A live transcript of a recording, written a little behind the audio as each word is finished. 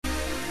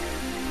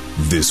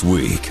This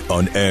week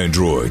on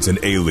Androids and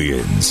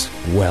Aliens.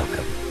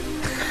 Welcome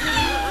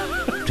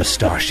to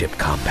Starship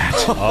Combat.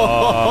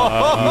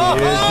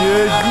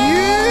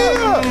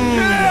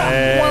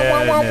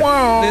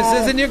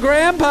 This isn't your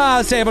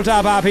grandpa's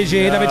tabletop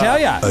RPG, let me tell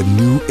you. A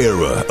new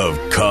era of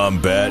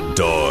combat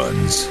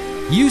dawns.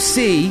 You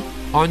see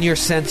on your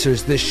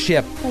sensors this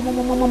ship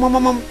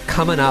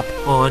coming up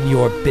on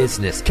your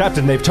business.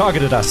 Captain, they've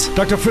targeted us.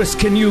 Dr. Frisk,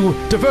 can you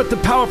divert the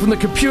power from the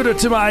computer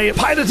to my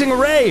piloting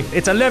array?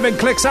 It's 11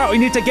 clicks out. You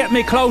need to get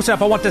me closer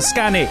if I want to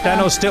scan it.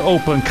 Dano's still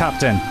open,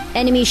 Captain.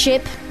 Enemy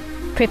ship,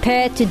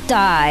 prepare to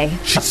die.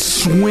 She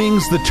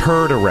swings the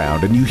turret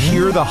around, and you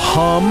hear the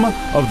hum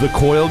of the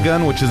coil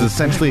gun, which is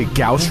essentially a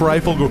Gauss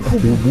rifle, go...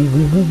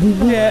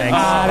 Get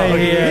out of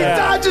here. He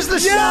dodges the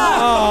shot!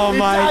 Oh,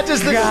 my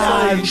dodges the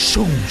God.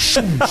 shot.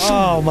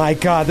 Oh, my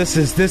God. This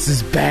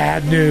is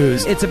bad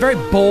news. It's a very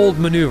bold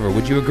maneuver.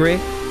 Would you agree?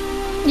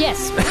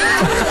 Yes.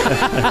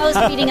 I was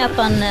reading up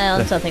on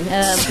something.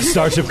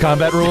 Starship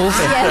combat rules?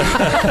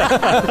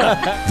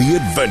 Yeah. The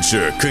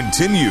adventure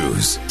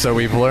continues. So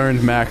we've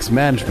learned Mac's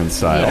management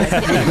style.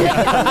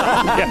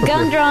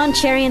 Gun drawn,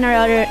 cherry in our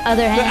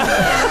other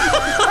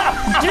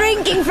hand.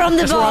 Drinking from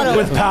the bottle.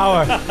 With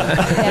power.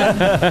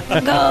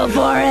 Go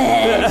for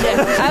it.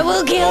 I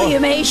will kill you,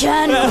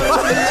 Mation.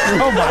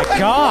 Oh, my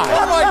God.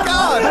 Oh, my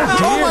God!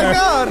 Oh, my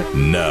God!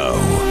 Now.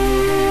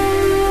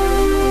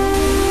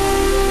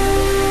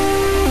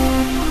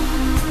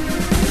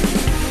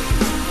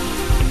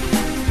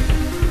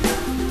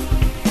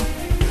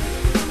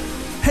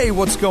 Hey,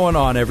 what's going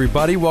on,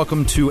 everybody?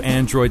 Welcome to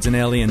Androids and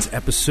Aliens,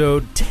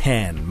 episode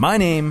 10. My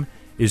name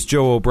is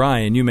Joe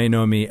O'Brien. You may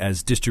know me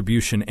as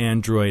Distribution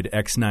Android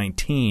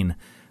X19,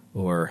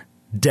 or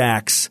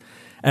DAX,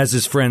 as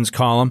his friends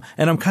call him.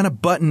 And I'm kind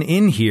of butting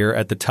in here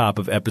at the top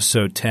of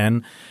episode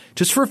 10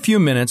 just for a few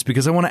minutes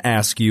because I want to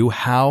ask you,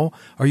 how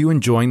are you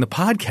enjoying the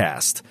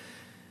podcast?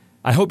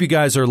 I hope you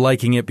guys are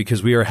liking it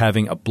because we are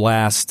having a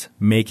blast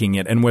making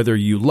it. And whether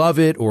you love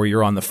it or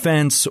you're on the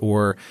fence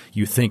or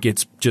you think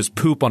it's just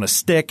poop on a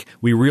stick,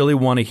 we really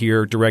want to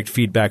hear direct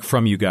feedback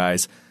from you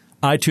guys.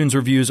 iTunes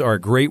reviews are a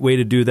great way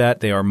to do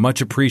that. They are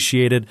much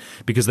appreciated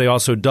because they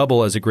also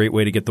double as a great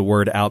way to get the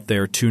word out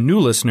there to new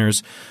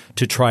listeners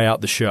to try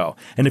out the show.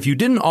 And if you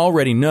didn't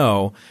already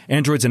know,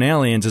 Androids and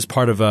Aliens is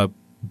part of a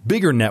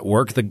bigger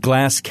network, the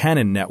Glass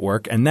Cannon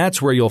Network, and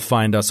that's where you'll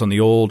find us on the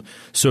old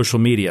social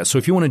media. So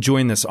if you want to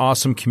join this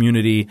awesome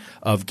community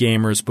of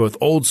gamers, both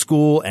old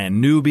school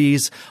and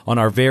newbies, on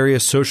our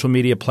various social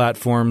media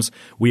platforms,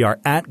 we are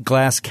at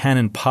Glass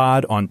Cannon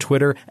Pod on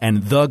Twitter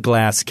and The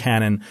Glass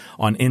Cannon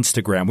on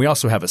Instagram. We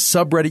also have a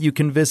subreddit you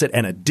can visit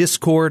and a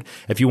Discord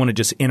if you want to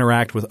just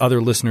interact with other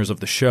listeners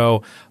of the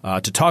show,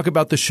 to talk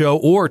about the show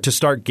or to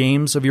start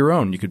games of your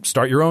own. You could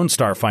start your own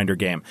Starfinder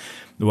game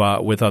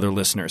with other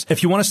listeners.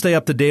 If you want to stay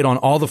up to date on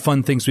all the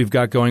fun things we've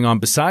got going on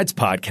besides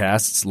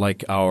podcasts,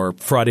 like our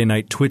Friday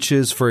night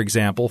Twitches, for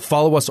example,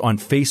 follow us on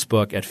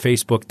Facebook at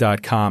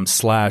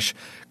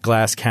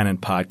facebook.com/Glass Cannon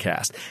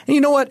Podcast. And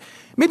you know what?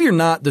 Maybe you're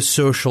not the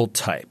social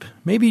type.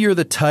 Maybe you're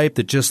the type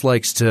that just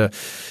likes to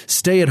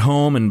stay at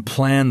home and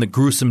plan the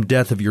gruesome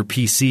death of your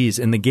PCs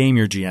in the game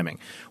you're GMing.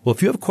 Well,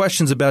 if you have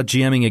questions about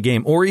GMing a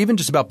game or even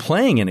just about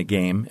playing in a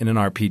game in an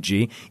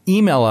RPG,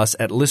 email us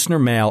at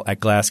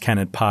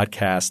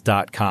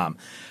listenermail@glasscannonpodcast.com.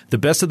 The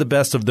best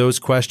of those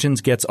questions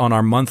gets on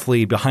our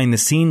monthly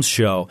behind-the-scenes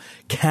show,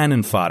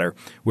 Cannon Fodder,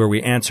 where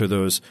we answer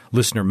those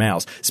listener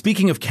mails.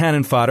 Speaking of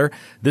Cannon Fodder,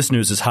 this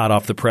news is hot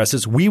off the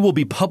presses. We will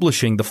be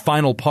publishing the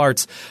final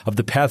parts of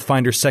the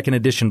Pathfinder 2nd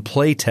Edition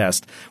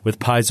playtest with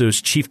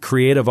Paizo's Chief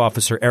Creative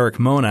Officer Eric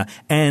Mona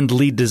and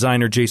lead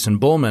designer Jason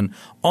Bullman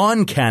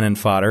on Cannon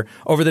Fodder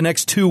over the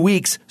next 2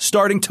 weeks,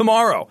 starting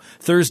tomorrow,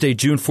 Thursday,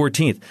 June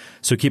 14th.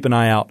 So keep an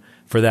eye out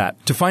for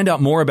that. To find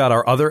out more about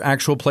our other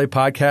actual play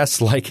podcasts,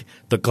 like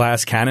the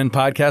Glass Cannon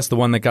podcast, the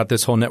one that got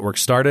this whole network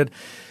started,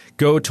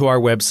 go to our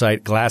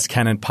website,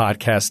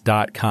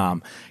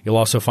 glasscannonpodcast.com. You'll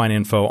also find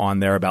info on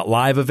there about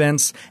live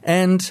events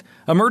and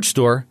a merch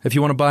store if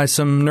you want to buy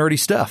some nerdy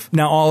stuff.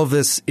 Now, all of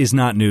this is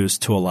not news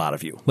to a lot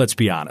of you. Let's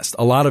be honest.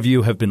 A lot of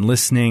you have been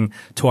listening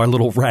to our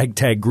little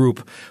ragtag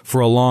group for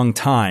a long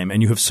time,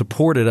 and you have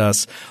supported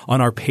us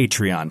on our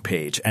Patreon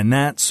page. And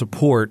that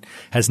support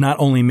has not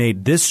only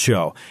made this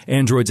show,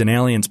 Androids and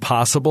Aliens,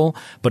 possible,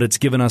 but it's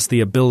given us the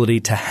ability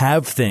to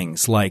have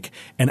things like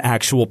an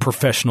actual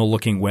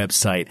professional-looking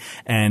website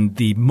and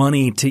the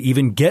money to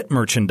even get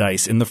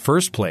merchandise in the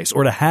first place,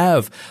 or to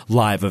have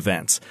live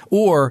events,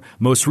 or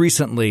most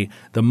recently,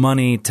 the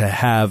money to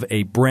have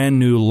a brand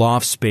new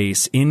loft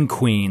space in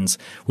Queens,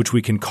 which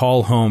we can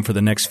call home for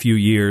the next few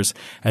years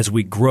as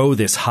we grow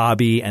this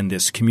hobby and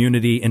this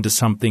community into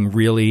something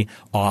really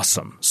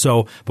awesome.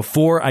 So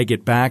before I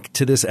get back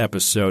to this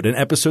episode, an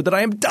episode that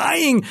I am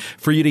dying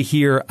for you to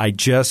hear, I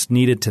just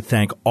needed to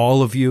thank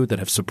all of you that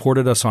have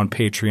supported us on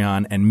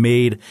Patreon and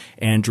made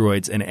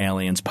Androids and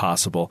Aliens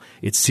possible.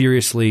 It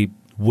seriously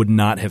would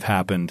not have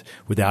happened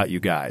without you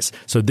guys.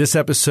 So this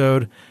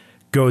episode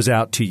goes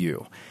out to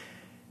you.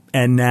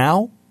 And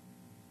now,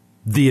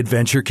 the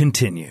adventure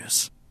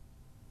continues.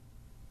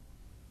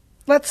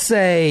 let's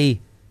say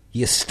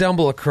you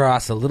stumble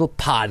across a little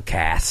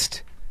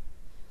podcast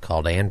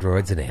called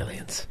Androids and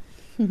Aliens.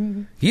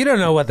 You don't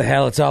know what the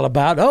hell it's all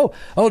about.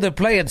 Oh, they're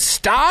playing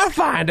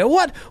Starfinder.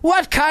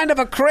 What kind of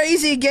a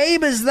crazy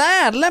game is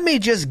that? Let me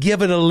just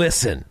give it a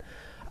listen.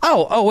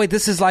 Oh, wait,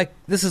 this is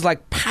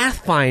like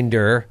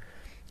Pathfinder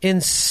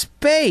in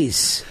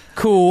space.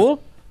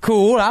 Cool.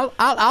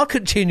 I'll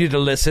continue to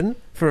listen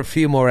for a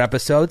few more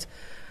episodes.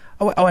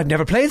 Oh, I've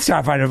never played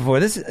Starfinder before.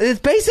 It's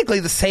basically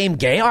the same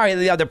game. All right,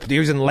 they're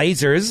using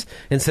lasers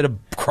instead of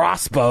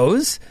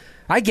crossbows.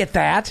 I get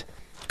that.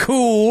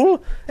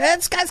 Cool.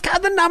 It's kind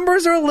of, the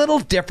numbers are a little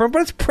different,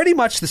 but it's pretty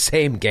much the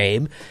same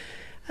game.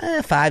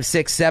 5,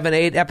 6, 7,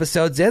 8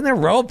 episodes in, they're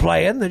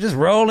role-playing. They're just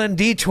rolling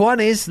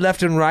D20s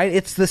left and right.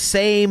 It's the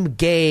same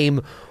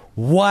game.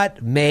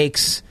 What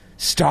makes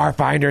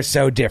Starfinder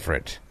so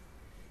different?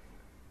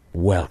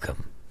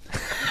 Welcome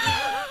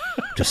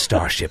to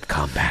Starship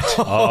Combat.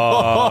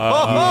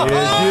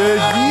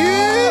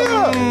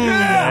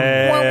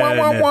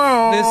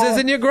 This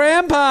isn't your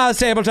grandpa's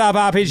tabletop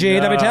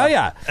RPG, let me tell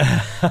you.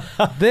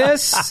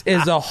 This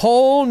is a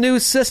whole new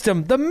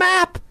system. The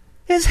map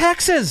is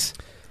hexes.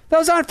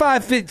 Those aren't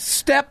 5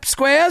 step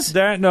squares.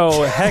 There aren't no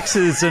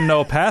hexes and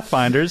no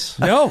pathfinders.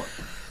 No.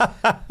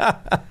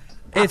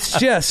 It's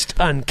just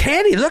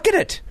uncanny. Look at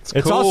it.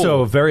 It's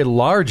also a very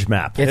large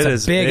map.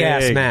 It's a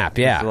big-ass map,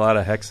 yeah. There's a lot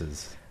of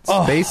hexes.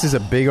 Space is a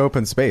big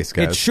open space,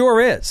 guys. It sure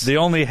is. The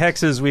only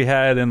hexes we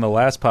had in the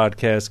last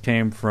podcast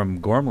came from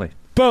Gormley.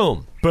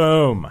 Boom.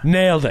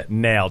 Nailed it.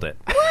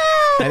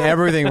 And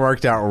everything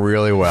worked out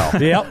really well.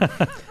 Yep.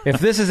 If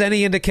this is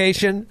any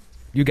indication,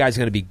 you guys are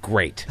going to be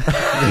great.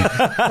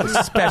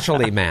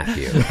 Especially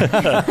Matthew.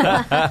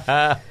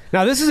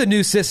 Now, this is a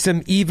new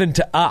system even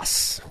to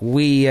us.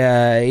 We,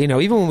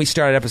 even when we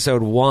started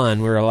episode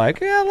 1, we were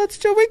like, yeah,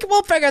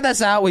 we'll figure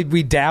this out.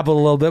 We dabbled a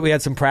little bit. We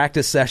had some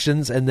practice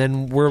sessions, and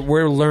then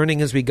we're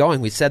learning as we go.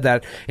 And we said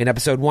that in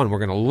episode 1. We're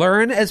going to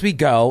learn as we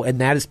go, and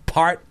that is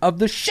part of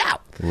the show.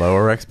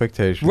 Lower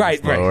expectations.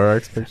 Right. Lower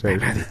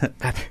expectations.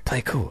 Matthew,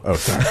 play cool. Oh,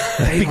 sorry.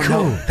 They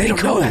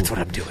don't know that's what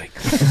I'm doing.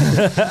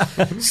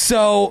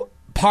 So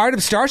part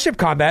of Starship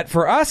Combat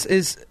for us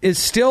is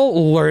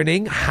still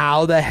learning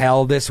how the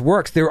hell this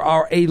works. There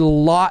are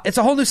it's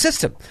a whole new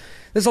system.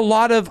 There's a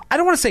lot of, I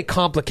don't want to say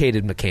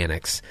complicated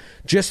mechanics,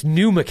 just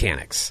new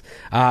mechanics.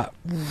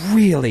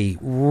 Really,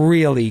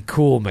 really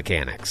cool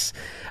mechanics.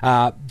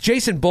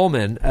 Jason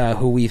Bullman,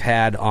 who we've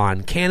had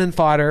on Cannon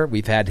Fodder,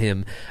 we've had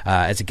him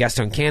as a guest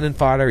on Cannon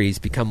Fodder. He's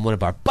become one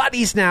of our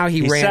buddies now.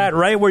 He sat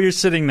right where you're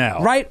sitting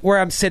now. Right where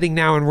I'm sitting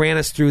now, and ran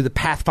us through the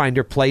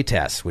Pathfinder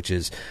playtest, which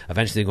is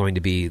eventually going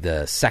to be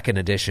the second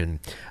edition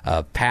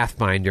of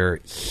Pathfinder.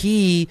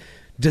 He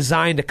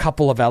designed a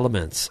couple of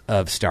elements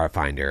of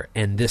Starfinder,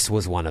 and this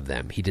was one of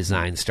them. He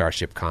designed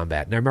Starship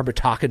Combat. And I remember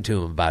talking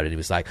to him about it. He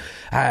was like,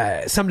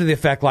 something to the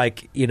effect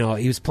like, he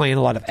was playing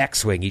a lot of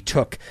X-Wing. He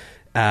took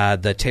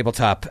the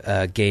tabletop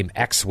game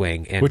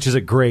X-Wing. Which is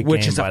a great game,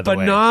 which is a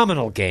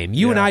phenomenal game.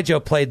 You and I, Joe,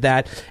 played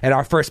that at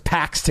our first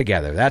PAX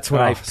together. That's when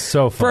I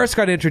first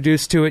got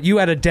introduced to it. You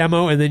had a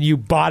demo, and then you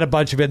bought a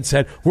bunch of it and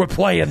said, we're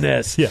playing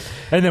this. Yeah,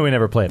 and then we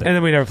never played it.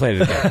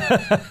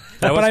 again.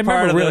 But I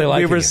remember really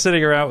liking it. We were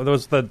sitting around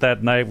that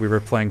night. We were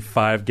playing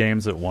 5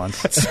 games at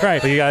once. That's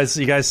right. You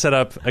guys set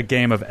up a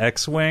game of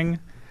X-Wing,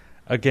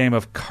 a game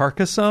of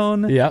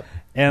Carcassonne,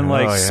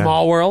 and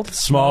Small World,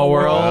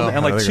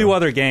 and like 2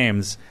 other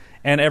games.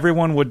 And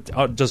everyone would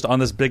just on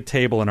this big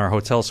table in our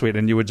hotel suite,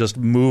 and you would just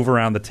move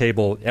around the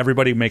table,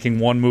 everybody making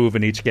one move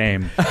in each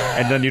game,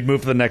 and then you'd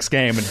move to the next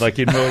game, and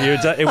you'd move.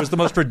 It was the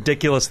most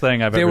ridiculous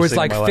thing I've ever seen. There was in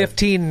my life.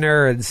 15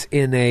 nerds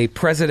in a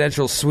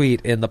presidential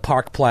suite in the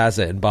Park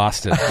Plaza in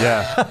Boston.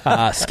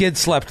 Yeah, Skid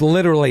slept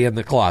literally in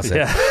the closet.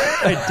 Yeah,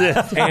 I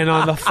did. And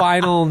on the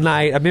final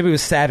night, maybe it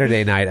was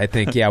Saturday night, I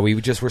think. Yeah, we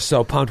just were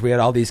so pumped. We had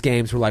all these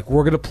games. We're like,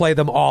 we're going to play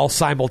them all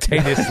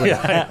simultaneously.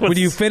 When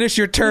you finish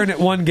your turn at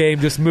one game,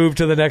 just move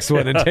to the next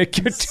one and take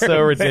your turn.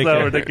 So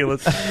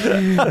ridiculous.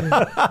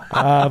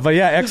 But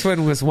yeah,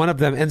 X-Wing was one of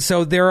them. And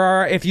so there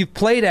are, if you've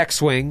played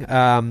X-Wing,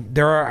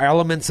 there are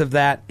elements of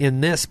that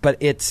in this, but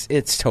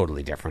it's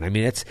totally different. I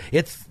mean,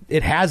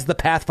 it has the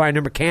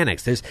Pathfinder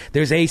mechanics.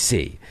 There's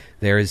AC.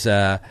 There's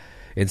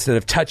instead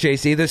of touch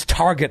AC, there's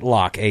target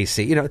lock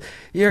AC.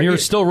 You're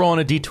still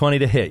rolling a D20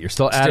 to hit. You're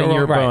still adding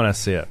your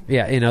bonus. Yeah,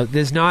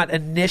 there's not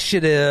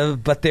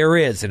initiative, but there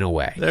is in a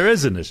way. There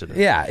is initiative.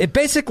 Yeah,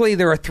 basically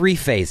there are 3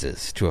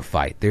 phases to a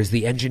fight. There's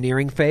the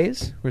engineering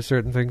phase where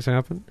certain things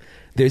happen.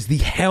 There's the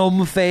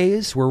helm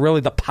phase where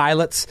really the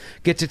pilots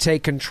get to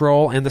take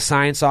control and the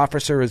science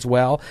officer as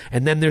well.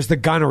 And then there's the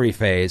gunnery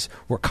phase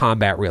where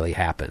combat really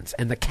happens.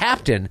 And the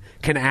captain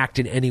can act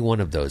in any one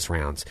of those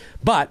rounds,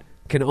 but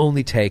can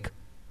only take,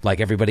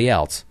 like everybody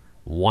else,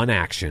 1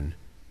 action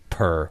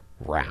per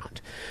round.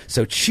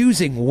 So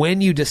choosing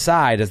when you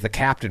decide as the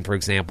captain, for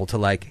example, to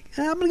I'm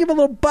going to give a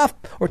little buff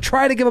or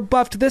try to give a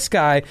buff to this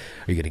guy. Are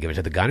you going to give it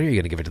to the gunner? Are you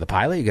going to give it to the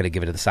pilot? Are you going to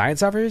give it to the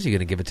science officers? Are you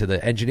going to give it to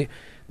the engineer?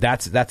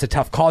 That's a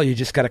tough call. You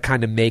just got to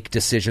kind of make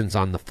decisions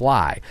on the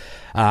fly.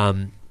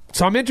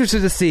 So I'm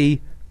interested to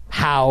see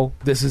how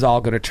this is all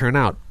going to turn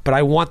out. But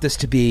I want this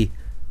to be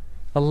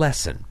a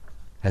lesson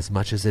as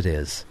much as it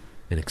is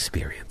an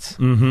experience.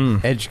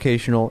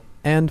 Educational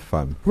and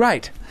fun.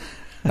 Right.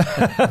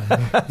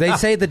 They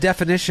say the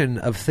definition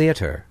of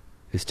theater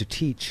is to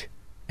teach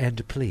and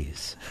to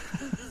please,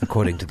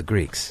 according to the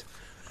Greeks.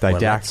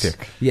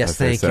 Didactic. Yes, as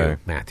they thank you, say.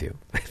 Matthew.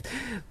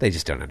 They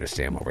just don't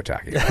understand what we're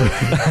talking about.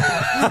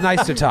 It's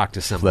nice to talk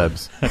to someone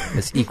Plebs.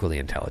 that's equally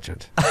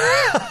intelligent.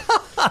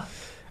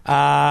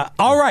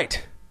 All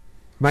right.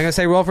 Am I going to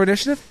say roll for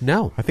initiative?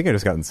 No. I think I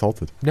just got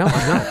insulted. No,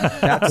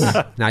 I'm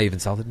not. Now you've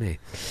insulted me.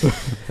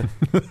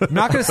 I'm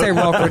not going to say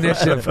roll for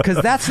initiative because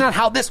that's not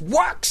how this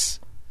works.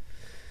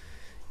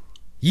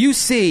 You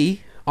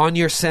see on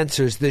your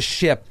sensors this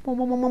ship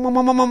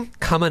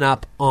coming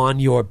up on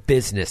your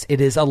business.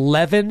 It is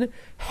 11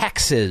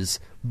 hexes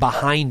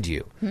behind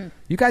you.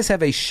 You guys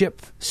have a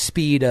ship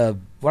speed of,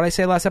 what did I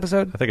say last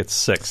episode? I think it's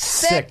 6.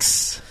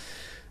 6.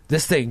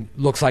 This thing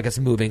looks like it's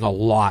moving a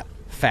lot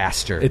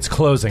faster. It's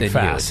closing than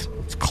fast.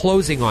 you. It's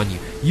closing on you.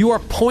 You are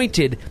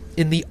pointed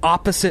in the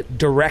opposite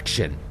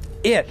direction.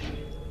 It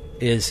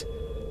is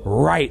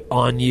right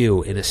on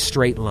you in a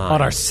straight line.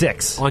 On our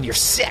 6. On your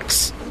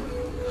 6.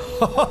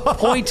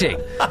 Pointing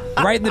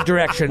right in the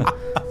direction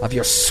of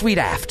your sweet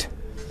aft.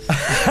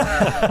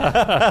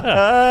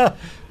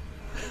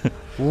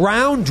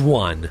 Round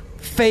 1,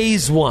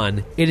 phase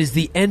 1. It is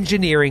the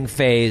engineering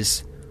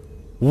phase.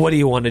 What do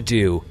you want to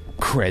do,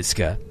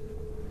 Kreska?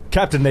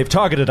 Captain, they've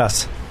targeted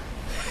us.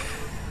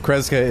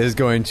 Kreska is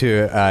going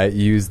to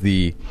use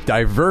the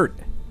divert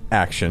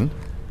action,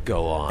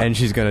 Go on. and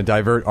she's going to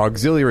divert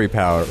auxiliary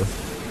power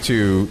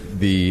to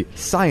the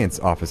science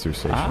officer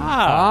station.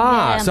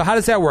 Yeah. So how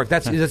does that work?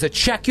 That's a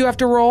check you have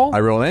to roll? I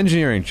roll an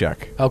engineering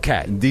check.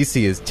 Okay.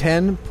 DC is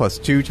 10 plus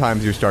 2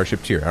 times your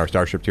starship tier. Our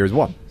starship tier is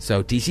 1.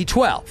 So DC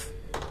 12.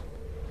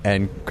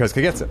 And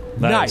Kreska gets it.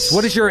 Nice.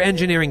 What is your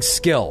engineering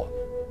skill?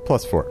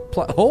 Plus 4.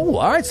 Oh,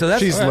 all right. So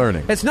that's She's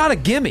learning. It's not a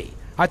gimme.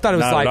 I thought it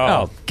was Not like, at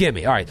all.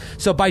 gimme. All right.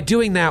 So by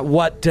doing that,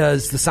 what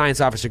does the science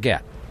officer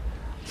get?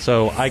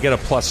 So I get a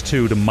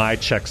 +2 to my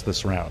checks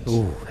this round.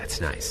 Ooh,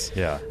 that's nice.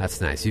 Yeah. That's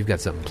nice. You've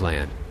got something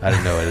planned. I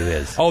don't know what it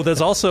is. Oh,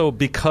 there's also,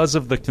 because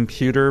of the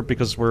computer,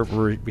 because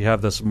we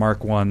have this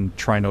Mark I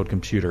tri-node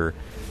computer,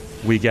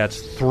 we get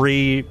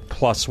 3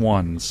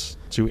 +1s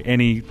to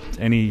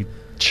any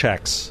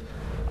checks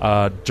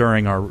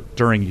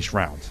during each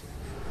round.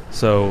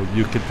 So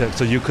you could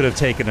have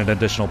taken an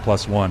additional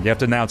 +1. You have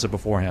to announce it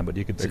beforehand, but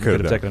you could have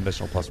taken an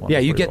additional +1. Yeah,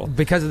 you before roll. get,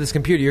 because of this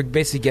computer, you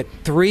basically get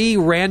 3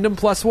 random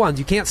 +1s.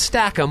 You can't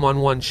stack them on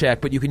one check,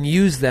 but you can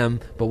use them.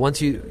 But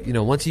once you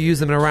use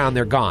them in a round,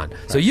 they're gone.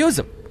 So use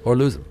them or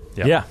lose them.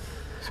 Yeah.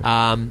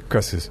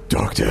 Kreska says,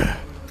 Doctor,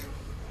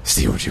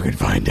 see what you can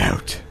find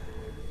out.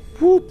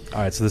 All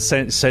right, so the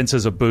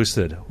senses are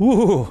boosted.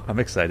 Woo! I'm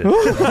excited.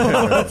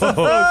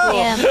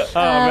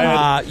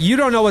 Yeah. You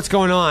don't know what's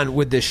going on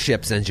with this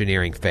ship's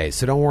engineering phase,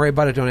 so don't worry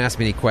about it. Don't ask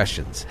me any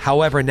questions.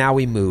 However, now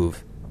we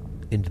move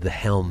into the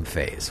helm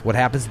phase. What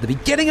happens at the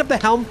beginning of the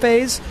helm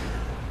phase?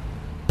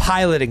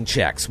 Piloting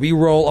checks. We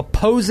roll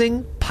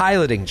opposing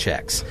piloting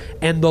checks,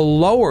 and the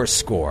lower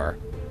score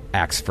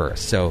acts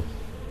first. So,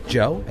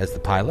 Joe, as the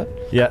pilot.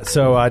 Yeah,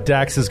 so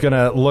Dax is going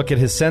to look at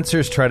his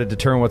sensors, try to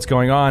determine what's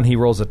going on. He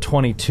rolls a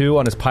 22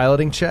 on his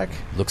piloting check.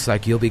 Looks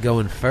like you'll be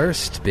going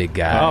first, big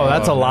guy. Oh,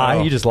 that's a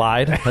lie. You just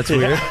lied. That's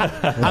weird.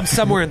 I'm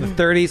somewhere in the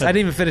 30s. I didn't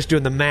even finish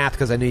doing the math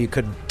because I knew you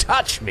couldn't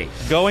touch me.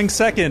 Going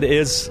second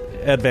is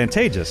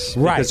advantageous,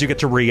 Right. because you get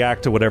to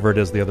react to whatever it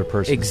is the other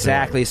person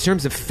Exactly. In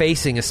terms of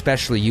facing,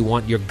 especially, you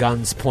want your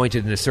guns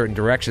pointed in a certain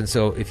direction.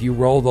 So if you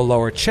roll the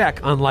lower check,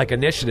 unlike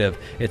initiative,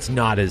 it's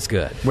not as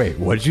good. Wait,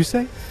 what did you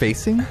say?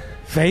 Facing?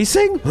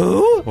 Facing?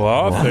 Who?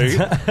 Well,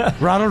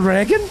 Ronald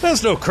Reagan?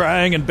 there's no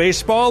crying in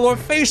baseball or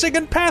facing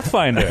in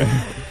Pathfinder.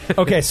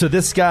 Okay, so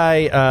this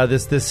guy,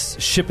 this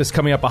ship is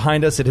coming up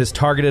behind us. It has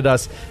targeted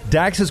us.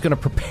 Dax is going to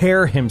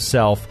prepare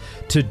himself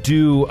to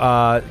do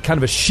kind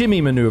of a shimmy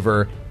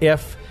maneuver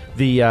if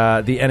the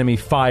enemy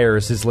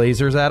fires his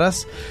lasers at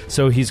us.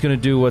 So he's going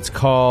to do what's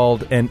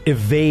called an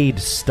evade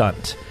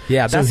stunt.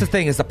 Yeah, that's So- the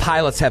thing, is the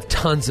pilots have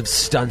tons of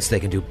stunts they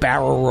can do.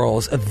 Barrel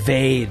rolls,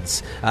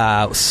 evades,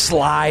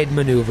 slide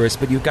maneuvers,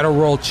 but you've got to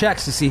roll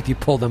checks to see if you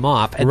pull them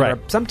off. And there Right.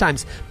 are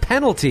sometimes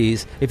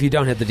penalties if you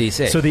don't hit the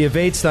DC. So the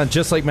evade stunt,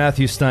 just like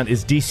Matthew's stunt,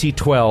 is DC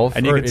 12.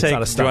 And you or can it's take.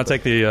 not a Do you stunt. want to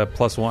take the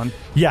 +1?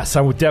 Yes,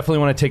 I would definitely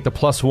want to take the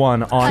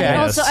 +1 on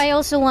this. I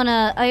also want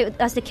to,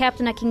 as the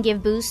captain, I can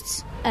give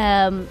boosts,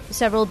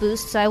 several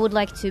boosts. So I would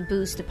like to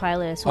boost the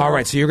pilot as well. All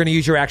right, so you're going to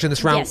use your action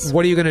this round. Yes.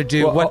 What are you going to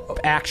do? Well, what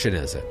action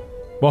is it?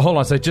 Well, hold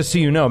on. So just so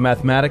you know,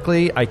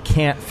 mathematically, I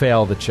can't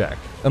fail the check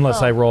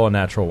unless I roll a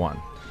natural 1.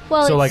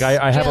 Well, So, it's like,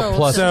 I have a still-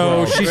 plus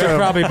So 12. she should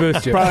probably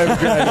boost you. Right,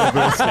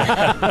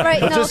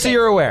 no, Just so okay.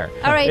 you're aware.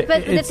 All right,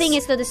 but the It's- thing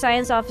is, though, the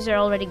science officer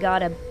already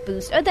got a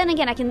boost. Then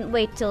again, I can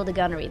wait till the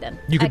gunnery then.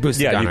 You could I- boost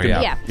the Yeah, you gunner, can-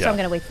 yeah. Yeah, so Yeah. I'm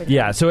going to wait for that.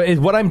 Yeah, so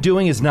what I'm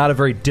doing is not a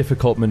very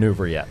difficult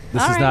maneuver yet.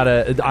 This All is right. not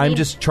a. I I'm mean-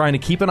 just trying to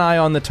keep an eye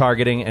on the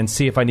targeting and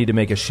see if I need to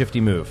make a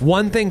shifty move.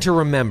 One thing to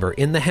remember,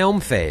 in the helm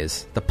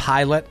phase, the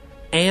pilot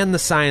and the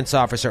science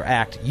officer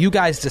act. You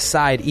guys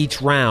decide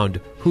each round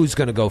who's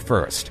going to go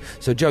first.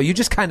 So, Joe, you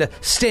just kind of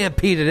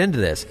stampeded into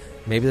this.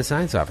 Maybe the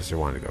science officer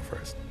wanted to go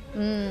first.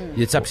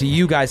 It's up to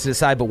you guys to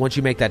decide, but once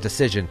you make that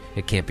decision,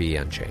 it can't be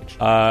unchanged.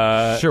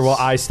 Sure, well,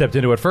 I stepped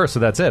into it first, so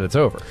that's it. It's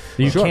over.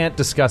 You can't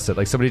discuss it.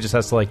 Like, somebody just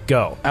has to, like,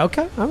 go.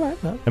 Okay, all right.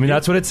 I mean,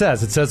 that's what it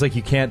says. It says, like,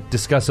 you can't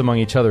discuss among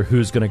each other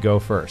who's going to go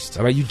first.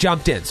 All right, you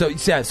jumped in. So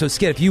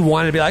Skid, if you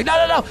wanted to be like,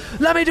 no,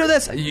 let me do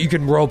this, you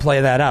can role play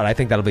that out. I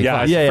think that'll be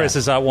fun. Chris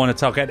is out, want to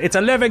talk. It's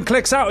 11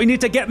 clicks out. You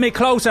need to get me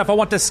closer if I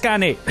want to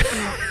scan it.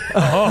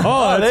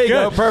 Oh, there you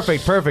go.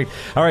 Perfect.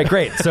 All right,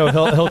 great. So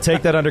he'll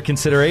take that under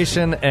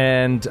consideration,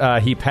 and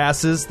he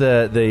passes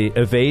the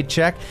evade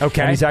check.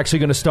 Okay. And he's actually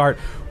going to start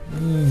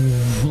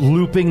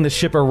looping the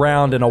ship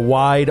around in a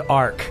wide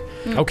arc.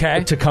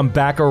 Okay. To come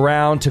back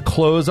around to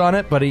close on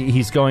it, but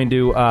he's going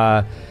to...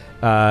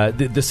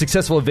 the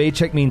successful evade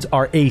check means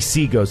our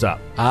AC goes up.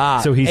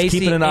 So he's AC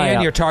keeping an eye and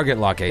out. your target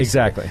lock AC.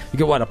 Exactly. You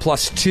get, what, a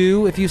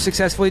 +2 if you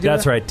successfully do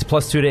That's that? right.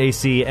 +2 to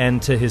AC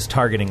and to his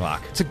targeting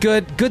lock. It's a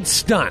good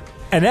stunt.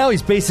 And now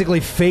he's basically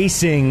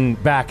facing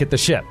back at the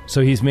ship. So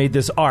he's made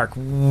this arc.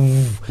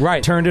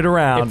 Right. Turned it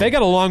around. If they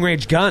got a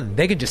long-range gun,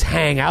 they can just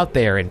hang out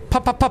there and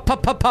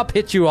pop,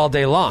 hit you all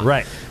day long.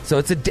 Right. So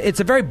it's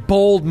a very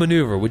bold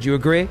maneuver. Would you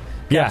agree,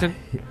 Captain?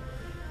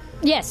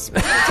 Yes.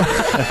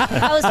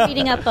 I was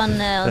reading up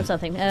on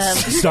something.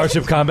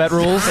 Starship combat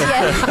rules?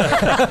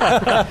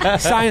 Yeah.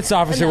 Science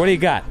officer, what do you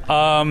got?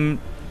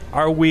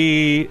 Are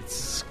we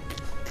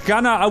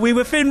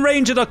within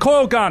range of the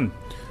coil gun?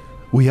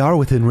 We are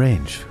within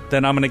range.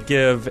 Then I'm going to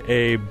give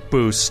a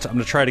boost. I'm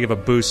going to try to give a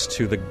boost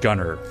to the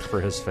gunner for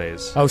his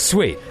phase. Oh,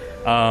 sweet.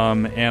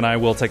 And I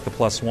will take the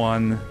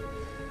 +1.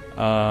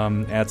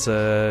 That's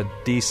a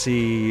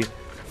DC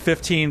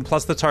 15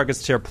 plus the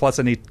target's tier plus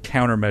any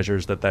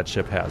countermeasures that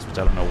ship has, which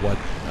I don't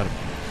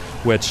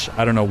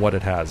know what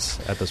it has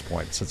at this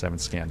point since I haven't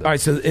scanned it. All right,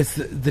 so it's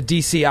the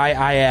DC.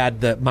 I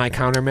add my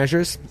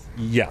countermeasures.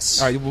 Yes.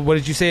 All right, what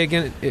did you say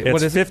again?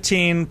 What is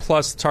 15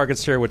 plus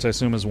target's tier, which I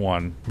assume is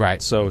 1.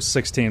 Right. So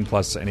 16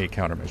 plus any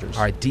countermeasures.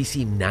 All right,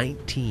 DC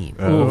 19.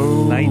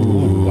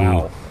 Ooh,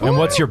 wow. And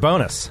what's your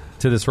bonus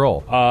to this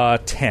roll?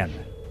 10.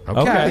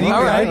 Okay.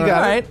 All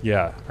right.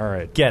 Yeah. All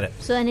right. Get it.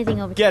 So anything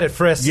over Get it,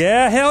 Frisk.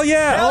 Yeah. Hell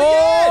yeah. Hell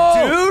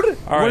yeah, dude.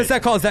 All right. What is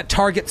that called? Is that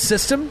target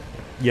system?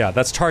 Yeah,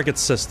 that's target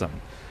system.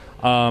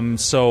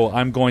 So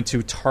I'm going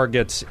to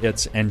target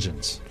its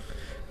engines.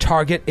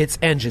 Target its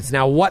engines.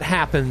 Now, what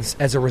happens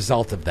as a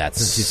result of that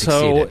since you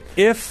succeeded? So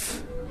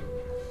if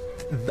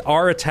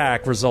our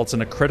attack results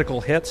in a critical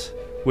hit,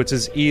 which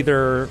is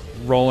either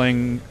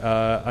rolling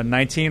a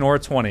 19 or a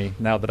 20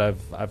 now that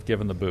I've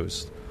given the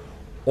boost,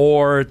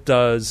 or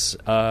does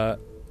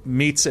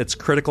meets its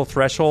critical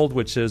threshold,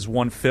 which is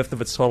 1/5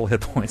 of its total hit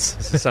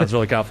points. This sounds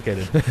really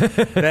complicated.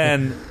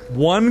 Then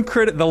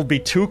there'll be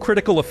 2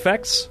 critical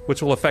effects,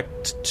 which will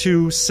affect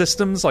 2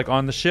 systems like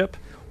on the ship.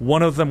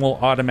 One of them will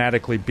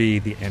automatically be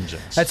the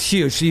engines. That's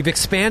huge. So you've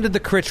expanded the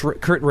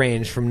crit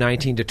range from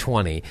 19 to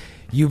 20.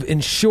 You've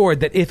ensured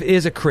that if it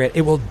is a crit,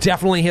 it will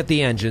definitely hit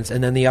the engines,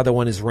 and then the other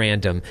one is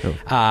random.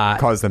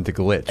 Cause them to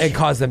glitch. And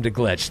cause them to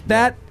glitch.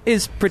 That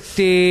is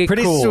pretty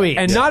cool. Sweet.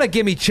 And not a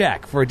gimme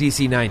check for a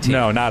DC 19.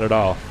 No, not at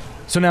all.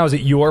 So now is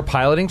it your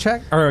piloting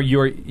check? Or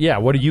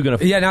what are you going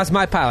to... Yeah, now it's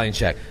my piloting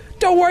check.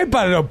 Don't worry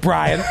about it,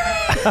 O'Brien.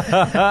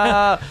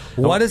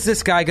 What is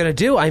this guy going to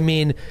do? I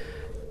mean...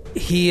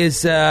 He is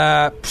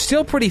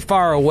still pretty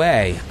far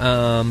away.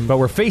 But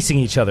we're facing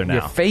each other now.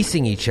 You're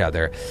facing each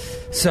other.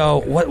 So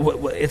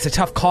what it's a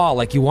tough call.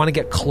 Like, you want to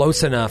get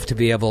close enough to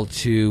be able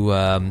to,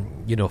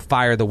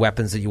 fire the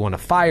weapons that you want to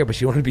fire, but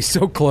you don't want to be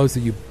so close that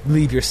you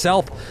leave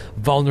yourself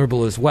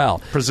vulnerable as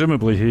well.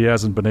 Presumably, he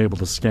hasn't been able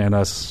to scan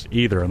us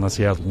either, unless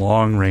he has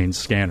long-range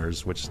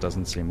scanners, which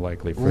doesn't seem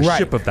likely for a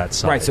ship of that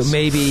size. Right, so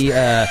maybe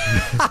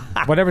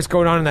whatever's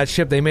going on in that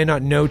ship, they may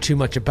not know too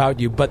much about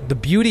you, but the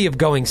beauty of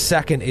going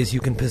second is you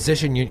can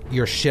position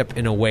your ship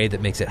in a way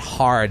that makes it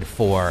hard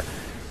for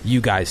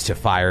you guys to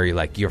fire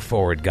your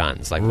forward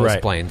guns, like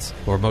most planes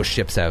or most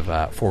ships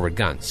have forward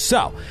guns.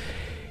 So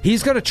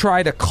he's going to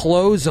try to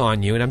close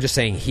on you, and I'm just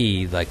saying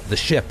the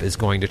ship is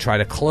going to try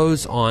to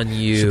close on you.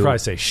 You should probably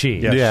say she.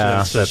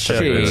 Yeah, that's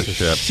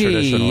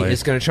she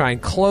is going to try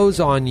and close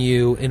on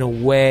you in a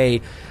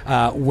way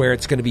where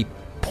it's going to be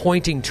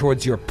pointing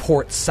towards your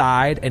port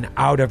side and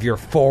out of your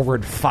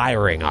forward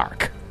firing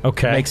arc.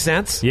 Okay. Makes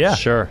sense? Yeah.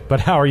 Sure. But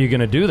how are you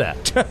going to do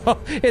that?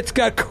 It's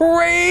got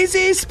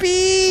crazy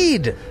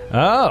speed.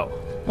 Oh.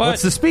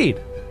 What's the speed?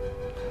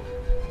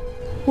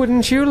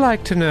 Wouldn't you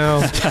like to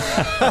know?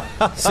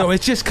 So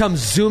it just comes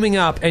zooming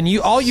up, and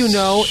all you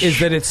know is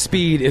that its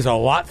speed is a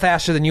lot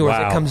faster than yours.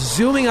 Wow. It comes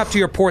zooming up to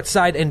your port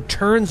side and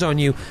turns on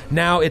you.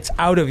 Now it's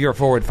out of your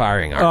forward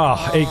firing arc.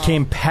 Oh, it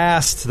came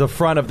past the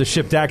front of the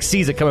ship. Dax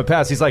sees it coming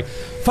past. He's like,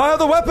 fire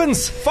the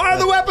weapons! Fire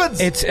the weapons!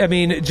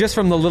 Just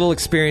from the little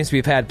experience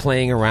we've had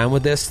playing around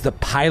with this, the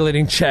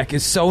piloting check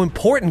is so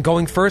important.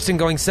 Going first and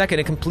going second,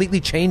 it completely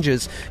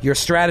changes your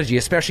strategy,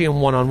 especially in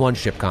one-on-one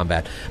ship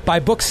combat. By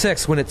book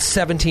 6, when it's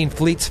 17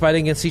 fleets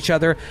fighting against each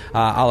other,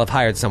 I'll have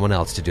hired someone someone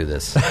else to do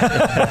this.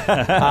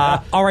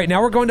 All right,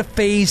 now we're going to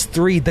phase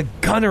 3, the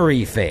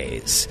gunnery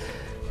phase.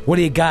 What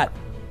do you got,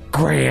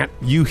 Grant?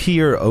 You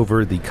hear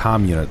over the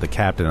comm unit, the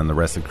captain and the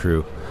rest of the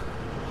crew.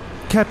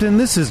 Captain,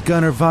 this is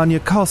Gunner Vanya,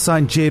 call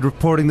sign Jade,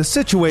 reporting the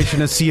situation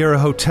at Sierra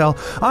Hotel.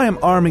 I am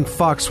arming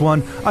Fox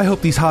 1. I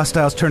hope these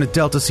hostiles turn a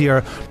Delta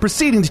Sierra.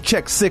 Proceeding to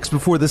check 6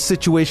 before the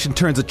situation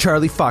turns a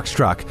Charlie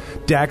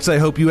Foxtrot. Dax, I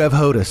hope you have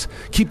HOTUS.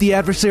 Keep the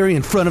adversary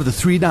in front of the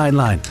 3-9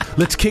 line.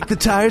 Let's kick the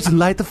tires and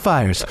light the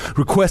fires.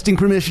 Requesting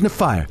permission to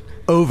fire.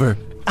 Over.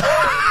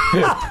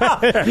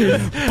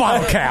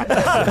 Bottle cap.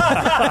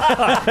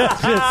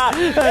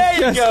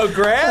 There you go,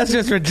 Grant. That's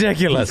just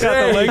ridiculous.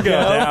 Got the lingo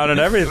down and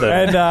everything.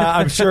 And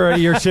I'm sure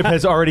your ship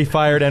has already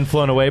fired and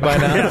flown away by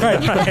now.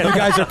 Right. You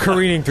guys are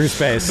careening through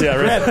space. Yeah,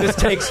 right. This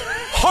takes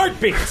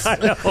heartbeats.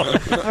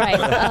 Right.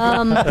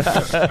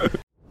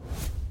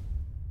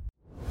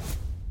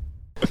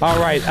 All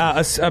right.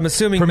 I'm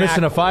assuming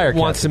Permission Mac to fire,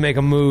 wants Captain. to make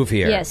a move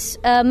here. Yes.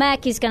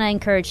 Mac is going to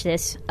encourage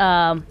this.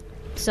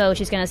 So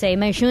she's going to say,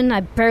 Meishun,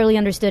 I barely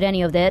understood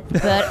any of that,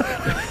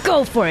 but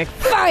go for it.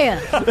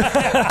 Fire!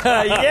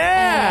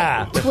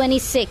 Yeah!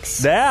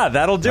 26. Yeah,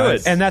 that'll do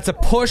it. And that's a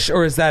push,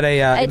 or is that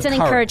a... It's an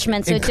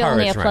encouragement, so it's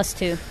only a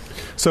encouragement.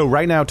 +2. So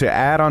right now, to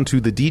add on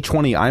to the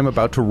D20 I'm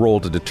about to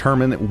roll to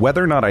determine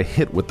whether or not I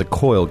hit with the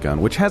coil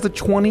gun, which has a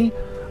 20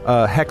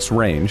 hex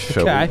range,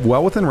 so Okay.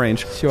 well within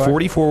range, Sure.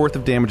 44 worth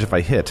of damage if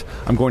I hit.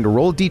 I'm going to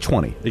roll a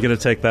D20. You're going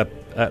to take that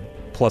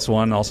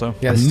 +1 also?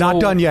 Yeah, I'm not so-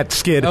 done yet,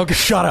 Skid. Okay.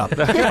 Shut up.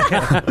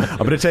 I'm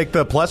going to take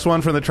the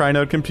 +1 from the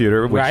Trinode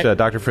computer, which Right.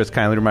 Dr. Frisk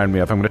kindly reminded me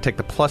of. I'm going to take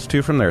the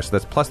 +2 from there, so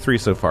that's +3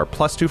 so far.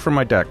 +2 from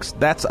my dex.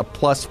 That's a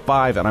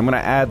 +5, and I'm going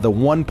to add the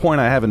 1 point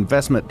I have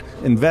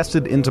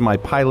invested into my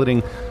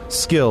piloting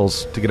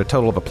skills to get a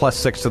total of a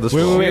 +6 to this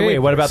roll. Wait.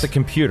 What about the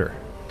computer?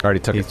 I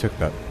already took He it. took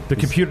that. The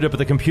computer, but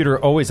the computer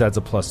always adds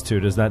a +2.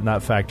 Does that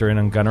not factor in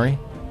on gunnery?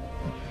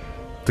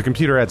 The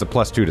computer adds a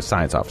 +2 to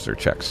science officer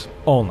checks.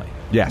 Only.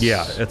 Yes.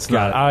 Yeah, it's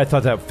God, not. I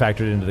thought that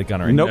factored into the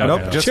gunnery. Nope, Okay.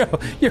 nope. Just Joe,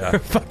 you're a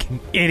fucking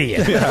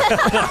idiot. This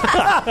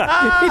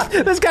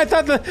guy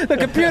thought the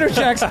computer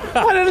checks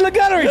went into the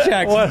gunnery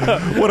checks.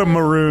 what a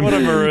maroon. What a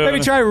maroon.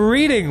 Maybe try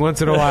reading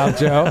once in a while,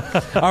 Joe.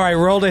 All right,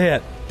 roll to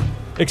hit.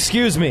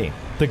 Excuse me.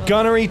 The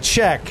gunnery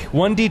check.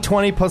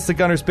 1d20 plus the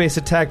gunner's base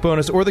attack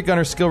bonus or the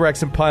gunner's skill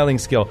rex and piling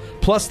skill,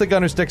 plus the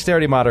gunner's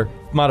dexterity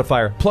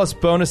modifier, plus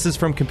bonuses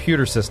from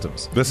computer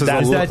systems. This is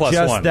That's Is a that plus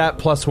just one. that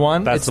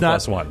 +1? That's it's the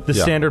not +1. the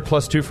Yeah. standard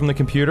 +2 from the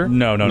computer?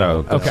 No.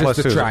 No, the Just the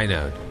 +2 is-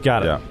 trinode.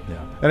 Got it. Yeah.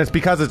 And it's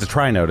because it's a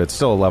Trinode, it's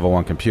still a level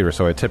 1 computer,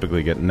 so I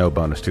typically get no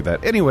bonus to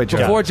that. Anyway, Joe,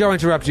 Before Joe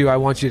interrupts you, I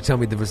want you to tell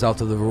me the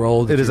result of the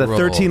roll. that it is you a rolled.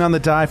 13 on the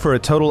die for a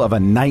total of a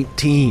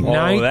 19. Oh,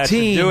 that should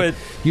 19. do it.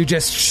 You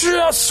just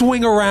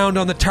swing around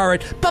on the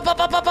turret, bop, bop,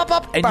 bop, bop, bop,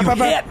 bop, and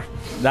you hit.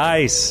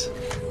 Nice.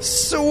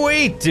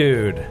 Sweet,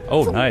 dude.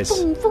 Oh, nice.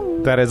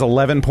 That is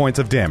 11 points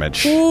of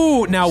damage.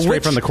 Ooh, now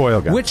Straight from the coil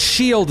gun. Which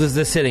shield is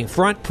this hitting?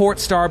 Front, port,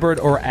 starboard,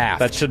 or aft?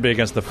 That should be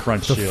against the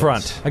front The shields.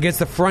 front. Against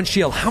the front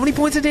shield. How many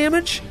points of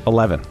damage?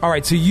 11. All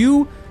right, so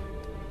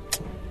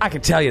I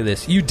can tell you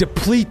this. You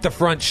deplete the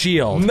front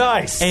shield.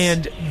 Nice.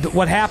 And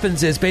what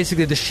happens is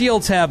basically the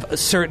shields have a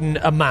certain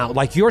amount.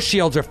 Like your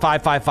shields are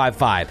 5, 5, 5,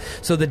 5.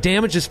 So the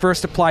damage is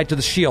first applied to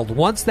the shield.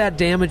 Once that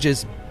damage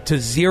is to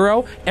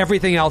 0,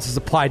 everything else is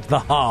applied to the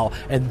hull,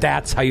 and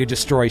that's how you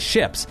destroy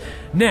ships.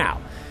 Now,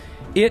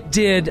 it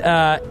did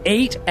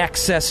 8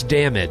 excess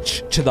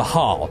damage to the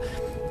hull.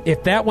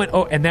 If that went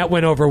and that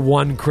went over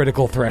 1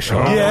 critical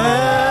threshold.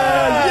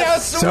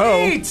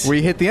 So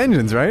we hit the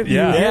engines, right?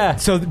 Yeah.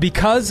 So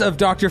because of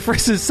Dr.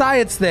 Frizz's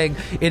science thing,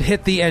 it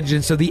hit the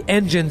engine, so the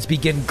engines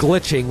begin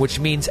glitching, which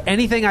means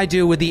anything I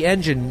do with the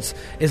engines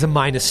is a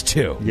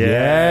 -2.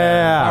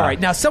 Yeah. All right,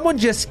 now someone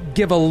just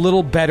give a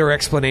little better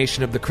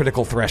explanation of the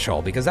critical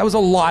threshold, because that was a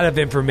lot of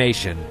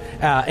information.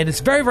 And it's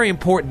very, very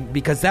important,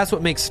 because that's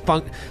what makes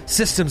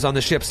systems on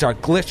the ship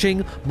start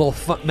glitching,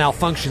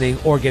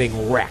 malfunctioning, or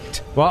getting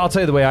wrecked. Well, I'll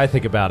tell you the way I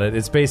think about it.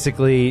 It's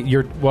basically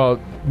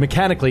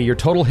mechanically, your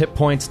total hit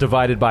points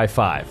divided by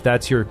 5.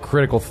 That's your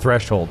critical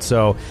threshold.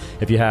 So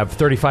if you have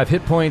 35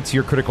 hit points,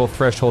 your critical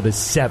threshold is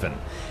 7.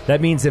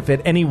 That means if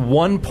at any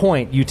one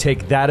point you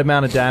take that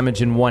amount of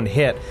damage in one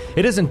hit,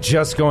 it isn't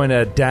just going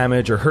to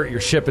damage or hurt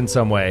your ship in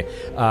some way,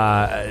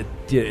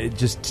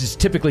 just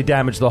typically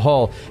damage the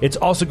hull. It's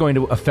also going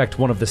to affect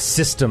one of the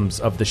systems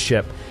of the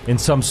ship in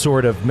some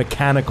sort of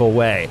mechanical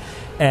way.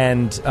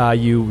 And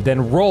you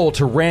then roll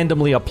to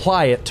randomly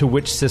apply it to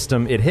which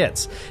system it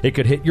hits. It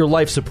could hit your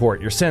life support,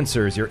 your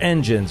sensors, your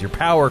engines, your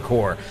power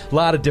core, a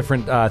lot of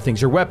different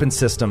things, your weapon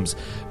systems.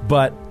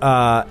 But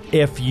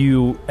if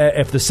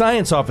the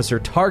science officer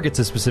targets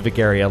a specific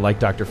area, like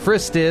Dr.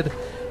 Frisk did,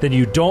 then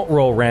you don't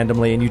roll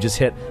randomly and you just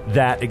hit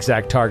that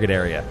exact target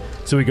area.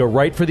 So we go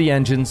right for the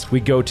engines, we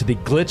go to the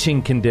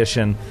glitching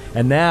condition,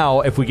 and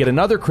now if we get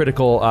another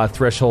critical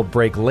threshold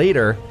break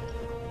later,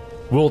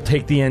 we'll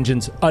take the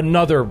engines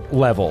another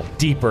level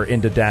deeper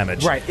into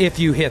damage. Right, if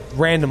you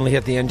randomly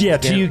hit the engine. Yeah,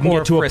 till you can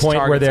get to a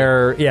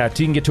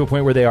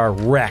point where they are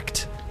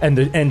wrecked. and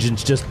the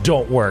engines just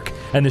don't work,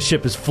 and the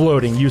ship is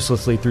floating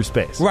uselessly through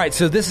space. Right,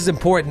 so this is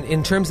important.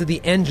 In terms of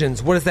the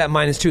engines, what is that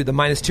 -2? The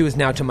 -2 is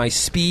now to my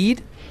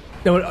speed.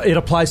 No, it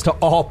applies to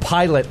all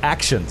pilot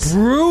actions.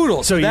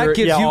 Brutal. So that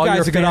gives you all guys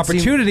your a good fancy-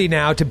 opportunity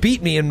now to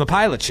beat me in the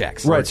pilot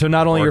checks. Right, so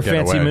not only or your get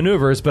fancy away.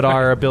 maneuvers, but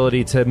our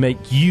ability to make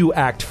you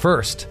act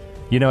first.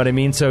 You know what I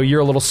mean? So you're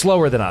a little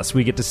slower than us.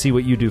 We get to see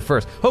what you do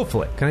first,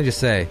 hopefully. Can I just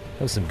say,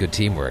 that was some good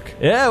teamwork.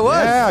 Yeah, it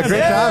was. Yeah,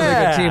 great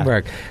job. Good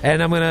teamwork.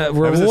 And I'm going to It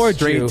was a reward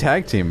straight you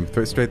tag team,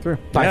 straight through.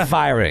 by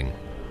firing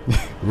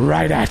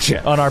right at you.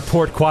 On our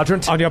port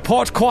quadrant. On your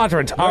port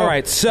quadrant. All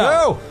right, so...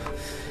 Go!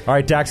 All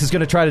right, Dax is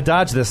going to try to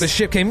dodge this. The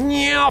ship came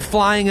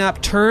flying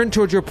up, turned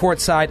towards your port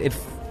side. It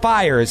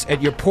fires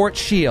at your port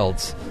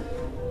shields.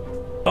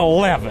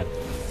 11.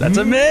 That's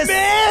a miss.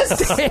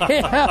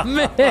 Damn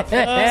it.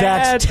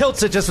 Dax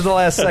tilts it just in the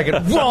last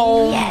second.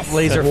 Whoa!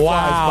 Laser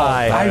flies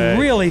by. I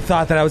really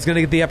thought that I was going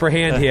to get the upper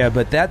hand here,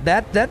 but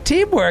that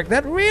teamwork,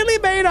 that really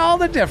made all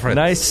the difference.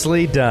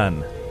 Nicely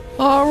done.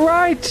 All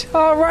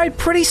right.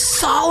 Pretty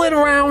solid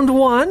round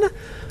one.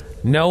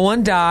 No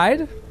one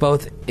died,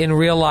 both in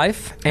real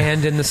life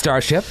and in the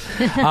starship.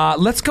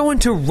 Let's go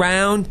into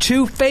round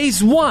 2,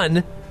 phase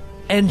 1,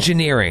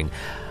 engineering.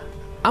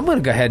 I'm going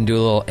to go ahead and do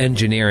a little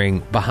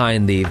engineering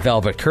behind the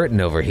velvet curtain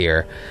over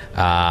here.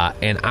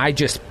 And I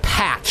just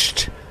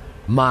patched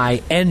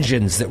my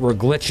engines that were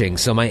glitching,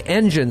 so my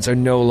engines are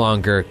no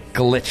longer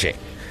glitching.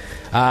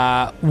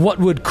 What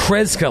would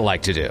Kreska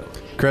like to do?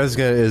 Kreska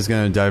is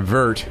going to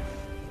divert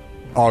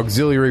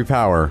auxiliary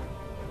power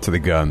to the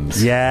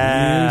guns.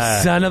 Yeah.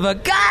 You son of a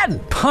gun!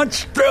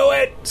 Punch through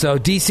it! So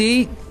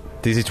DC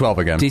 12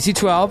 again. DC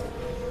 12.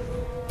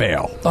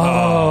 Fail.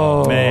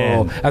 Oh,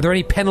 man. Are there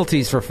any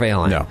penalties for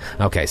failing? No.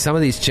 Okay, some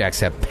of these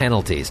checks have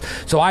penalties.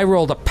 So I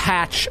rolled a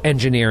patch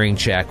engineering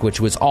check, which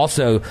was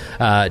also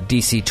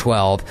DC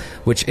 12,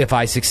 which if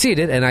I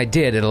succeeded, and I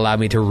did, it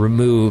allowed me to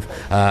remove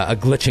a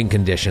glitching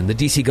condition. The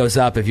DC goes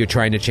up if you're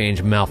trying to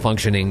change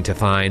malfunctioning to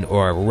fine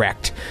or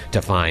wrecked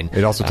to fine.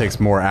 It also takes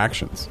more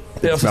actions.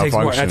 It also takes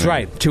more. That's malfunctioning.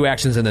 right. 2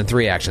 actions and then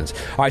 3 actions.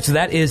 All right, so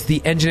that is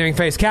the engineering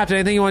phase. Captain,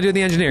 anything you want to do in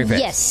the engineering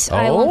phase? Yes,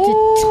 I want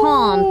to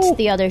taunt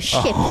the other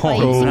ship by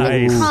using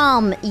nice. the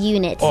comm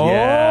unit Oh.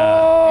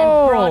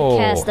 and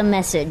broadcast a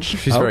message.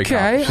 She's very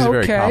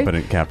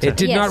competent, Captain. It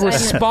did Yes, not I know.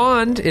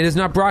 respond. It is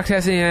not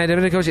broadcasting an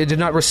identity coach. It did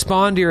not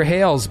respond to your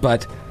hails,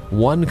 but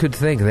one could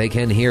think they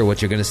can hear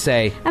what you're going to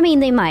say. I mean,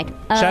 they might.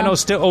 Channel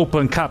still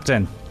open,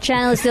 Captain.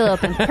 Channel is still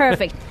open.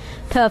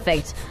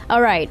 Perfect.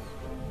 All right.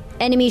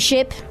 Enemy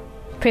ship,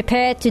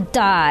 prepare to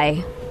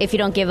die if you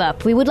don't give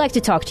up. We would like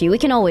to talk to you. We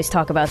can always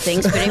talk about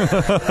things. But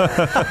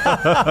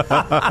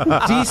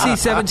DC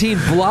 17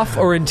 bluff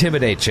or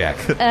intimidate check.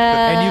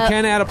 And you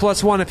can add a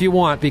 +1 if you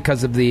want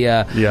because of the...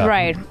 Yeah.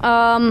 right.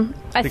 I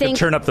You think... can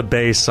turn up the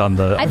bass on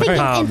the. I think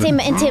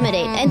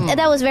intimidate. And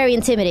that was very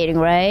intimidating,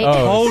 right?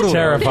 Oh, Totally.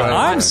 terrifying.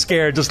 I'm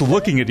scared just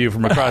looking at you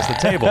from across the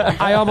table.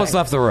 I almost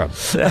left the room.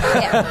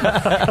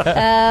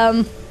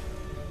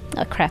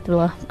 Oh,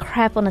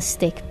 crap on a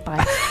stick.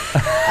 Bye.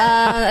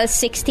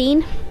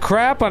 16.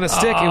 Crap on a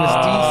stick. It was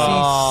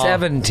DC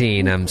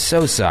 17. I'm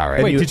so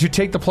sorry. Wait, did you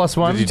take the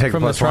 +1 Did you take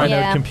from the the +1? TriNode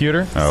Yeah.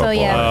 computer? So,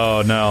 yeah.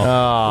 Oh no!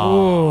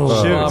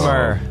 Oh, Shoot.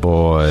 bummer.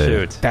 Boy.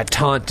 Shoot, That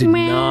taunt did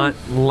not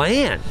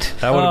land.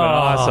 that would have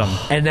been awesome.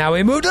 And now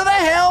we move to the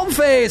helm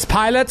phase.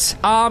 Pilots,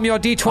 your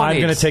D20s.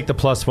 I'm going to take the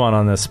 +1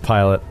 on this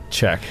pilot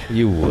check.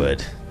 You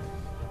would.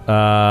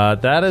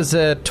 That is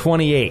a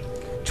 28.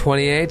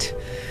 28.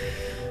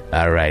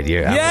 All right,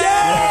 you're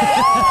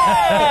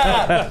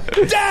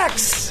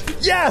Dax!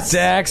 Yes!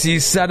 Dax,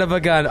 you son of a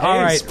gun.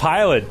 All Ace right.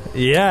 pilot.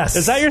 Yes.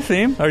 Is that your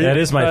theme? That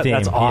is my theme.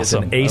 That's He is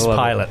awesome. an ace I love it.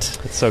 pilot.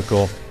 It's so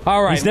cool.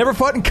 All right. He's never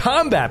fought in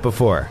combat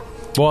before.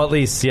 Well, at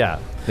least, yeah,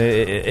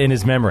 in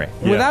his memory.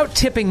 Without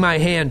tipping my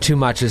hand too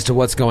much as to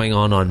what's going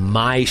on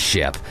my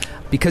ship,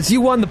 because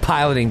you won the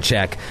piloting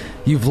check,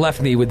 you've left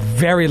me with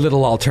very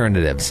little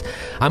alternatives.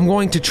 I'm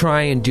going to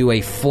try and do a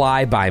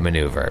flyby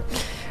maneuver.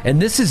 And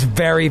this is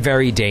very,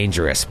 very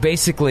dangerous.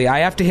 Basically, I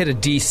have to hit a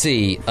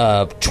DC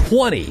of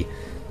 20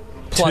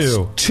 plus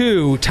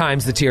 2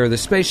 times the tier of the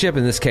spaceship,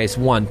 in this case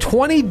 1.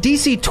 20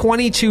 DC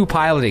 22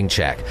 piloting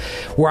check,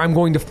 where I'm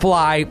going to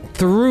fly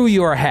through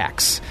your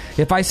hex.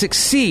 If I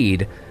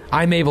succeed,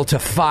 I'm able to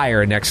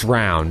fire next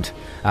round.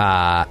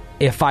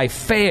 If I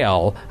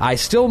fail, I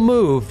still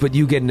move, but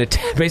you get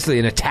basically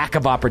an attack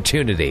of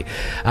opportunity.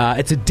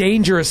 It's a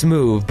dangerous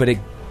move, but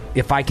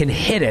if I can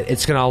hit it,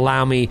 it's going to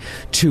allow me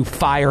to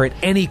fire at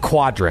any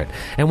quadrant.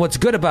 And what's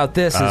good about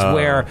this is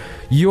where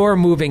you're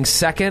moving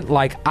second,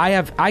 like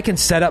I can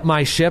set up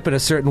my ship in a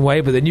certain way,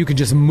 but then you can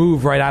just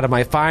move right out of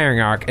my firing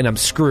arc and I'm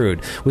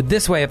screwed. With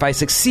this way, if I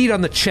succeed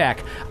on the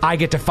check, I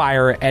get to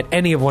fire at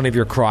any of one of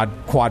your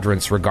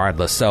quadrants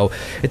regardless. So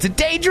it's a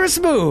dangerous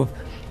move,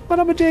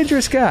 but I'm a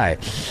dangerous guy.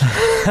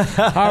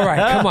 All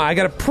right, come on. I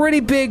got a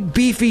pretty big,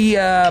 beefy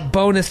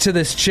bonus to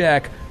this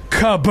check.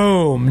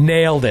 Kaboom!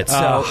 Nailed it.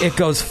 So it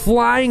goes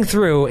flying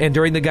through, and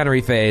during the gunnery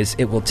phase,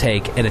 it will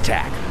take an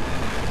attack.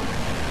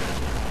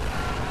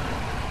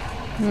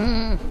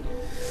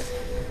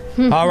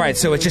 All right,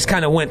 so it just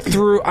kind of went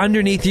through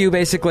underneath you,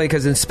 basically,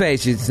 because in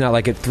space, it's not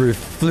like it flew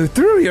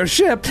through your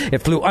ship. It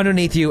flew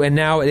underneath you, and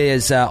now it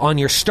is on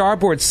your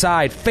starboard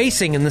side,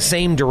 facing in the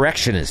same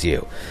direction as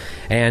you.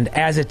 And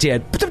as it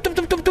did,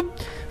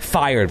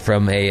 fired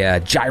from a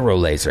gyro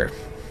laser.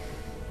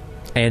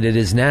 And it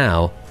is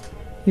now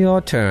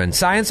your turn.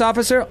 Science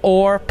officer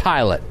or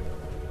pilot?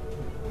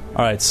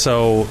 All right,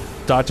 so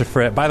Dr.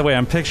 Fred. By the way,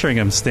 I'm picturing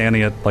him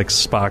standing at like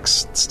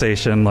Spock's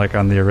station, like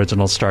on the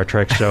original Star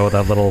Trek show, with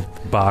that little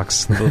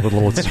box, the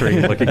little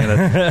screen, looking at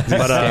it.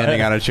 But,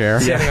 standing on a chair,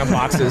 standing on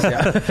boxes.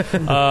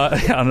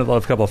 Yeah, on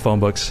a couple of phone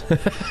books.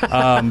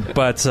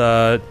 But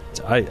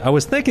I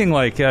was thinking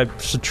like I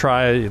should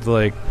try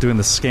like doing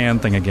the scan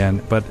thing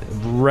again, but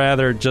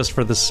rather just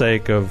for the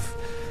sake of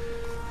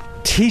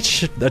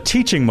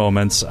teaching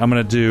moments, I'm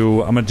gonna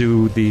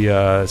do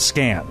the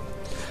scan.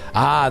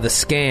 The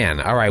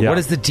scan. All right, Yeah. What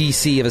is the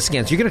DC of a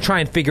scan? So you're going to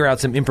try and figure out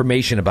some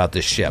information about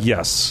this ship.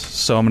 Yes.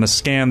 So I'm going to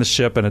scan the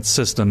ship and its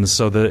systems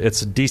so that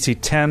it's DC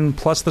 10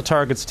 plus the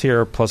target's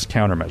tier plus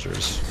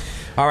countermeasures.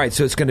 All right,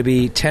 so it's going to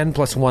be 10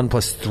 plus 1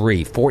 plus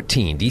 3,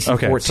 14. DC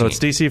 14. Okay, so it's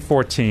DC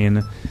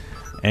 14,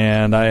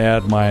 and I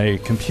add my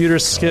computer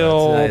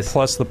skill that's nice.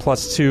 plus the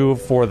plus 2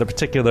 for the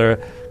particular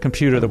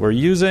computer that we're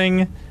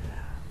using.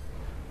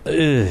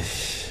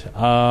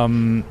 All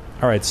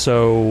right,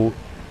 so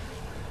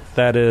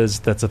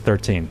that's a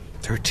 13.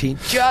 13.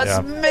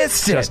 Just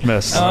missed it. Just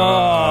missed.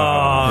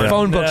 Oh,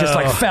 phone book just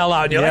like fell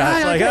out. And you're Yeah,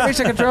 like, I can't reach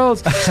the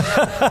controls.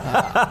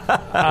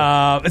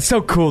 It's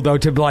so cool, though,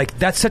 to like,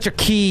 that's such a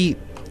key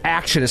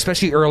action,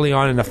 especially early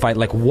on in the fight.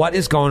 Like, what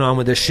is going on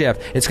with this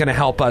ship? It's going to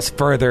help us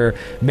further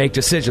make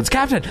decisions.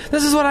 Captain,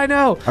 this is what I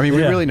know. I mean,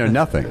 we really know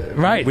nothing.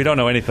 Right. We don't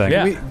know anything.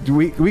 Yeah.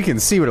 We can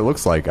see what it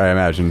looks like, I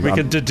imagine. We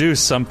can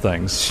deduce some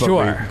things.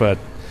 Sure.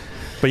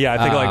 But yeah, I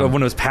think like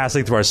when it was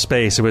passing through our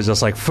space, it was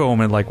just like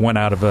foam and like went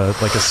out of a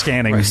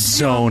scanning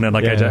zone, and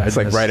like it's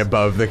like right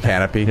above the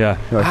canopy. Yeah.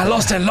 I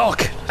lost a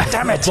lock.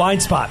 Damn it.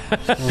 Blind spot.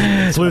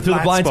 Flew through the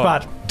blind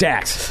spot.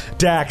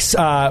 Dax.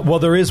 Well,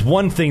 there is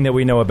one thing that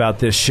we know about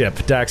this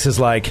ship. Dax is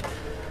like,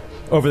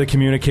 over the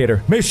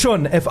communicator,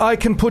 Meishun, if I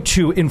can put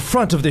you in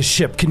front of this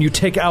ship, can you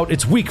take out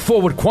its weak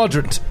forward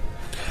quadrant?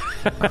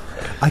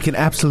 I can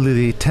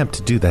absolutely attempt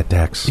to do that,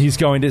 Dax. He's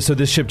going to, so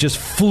this ship just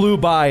flew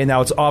by, and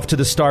now it's off to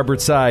the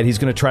starboard side. He's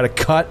going to try to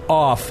cut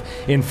off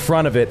in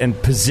front of it and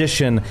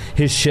position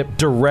his ship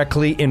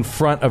directly in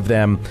front of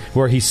them,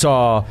 where he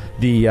saw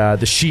the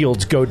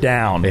shields go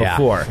down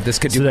before. This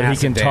could do so that he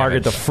massive can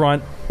target damage. the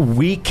front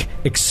weak,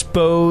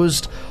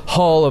 exposed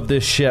hull of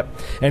this ship,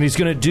 and he's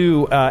going to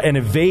do an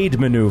evade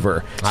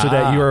maneuver so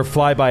that your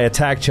flyby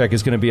attack check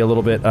is going to be a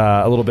little bit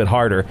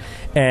harder,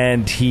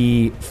 and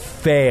he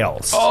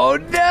fails. Oh,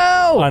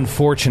 no.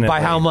 Unfortunately. By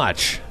how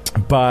much?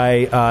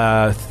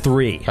 By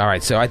 3. All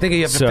right, so I think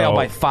you have to So- fail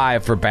by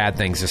 5 for bad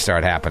things to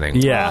start happening.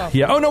 Yeah.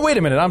 Oh, no, wait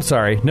a minute. I'm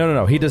sorry.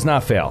 No. He does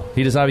not fail.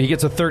 He does not. He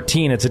gets a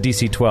 13. It's a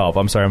DC 12.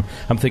 I'm sorry.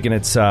 I'm thinking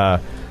it's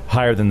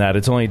higher than that.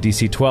 It's only a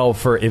DC 12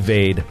 for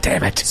evade.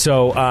 Damn it.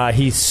 So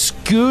he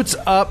scoots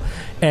up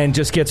and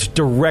just gets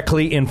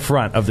directly in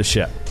front of the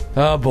ship.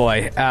 Oh,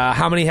 boy.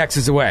 How many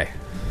hexes away?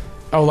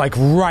 Oh, like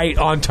right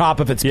on top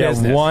of its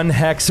business. 1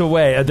 hex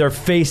away. They're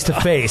face to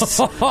face.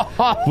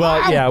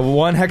 Well, yeah,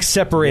 1 hex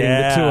separating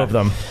the two of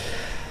them.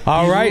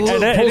 All right.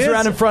 Pulls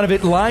around in front of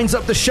it, lines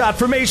up the shot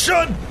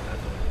formation.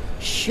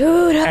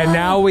 Shoot her. And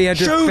now we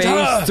enter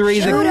phase 3,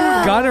 the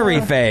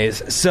gunnery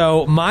phase.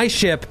 So my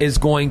ship is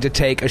going to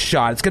take a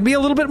shot. It's going to be a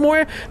little bit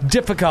more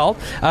difficult,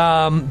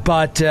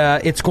 but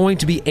it's going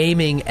to be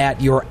aiming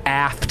at your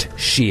aft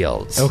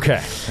shields.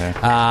 Okay.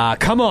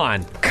 Come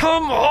on.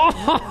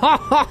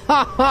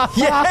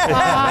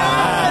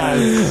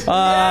 Yes!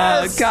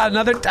 God,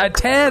 another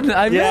 10.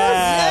 I missed.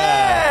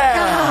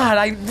 God,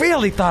 I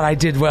really thought I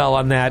did well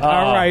on that.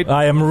 All right.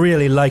 I am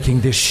really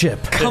liking this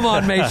ship. Come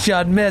on, Mei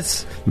Shun.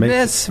 Miss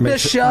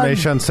Shun. Mei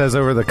Shun says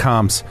over the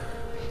comms,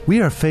 "We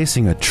are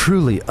facing a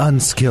truly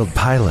unskilled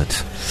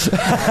pilot."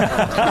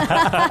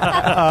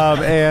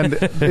 And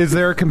is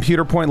there a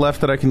computer point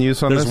left that I can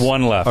use on There's this?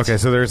 one left. Okay,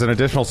 so there's an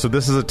additional. So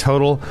this is a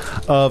total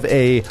of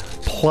a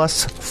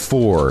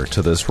 +4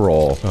 to this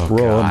roll.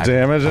 Roll God.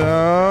 damage.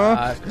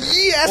 Yes, a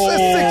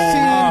 16.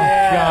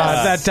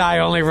 God, that die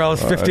only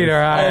rolls 15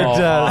 or higher. It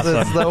does.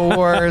 It's the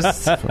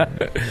worst.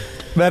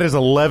 That is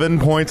 11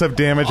 points of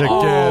damage again.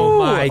 Oh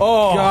my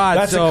God!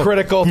 That's So- a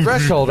critical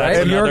threshold, right?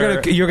 And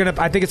Another- you're gonna.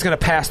 I think it's gonna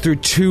pass through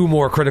 2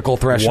 more critical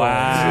thresholds.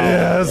 Wow.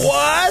 Yes.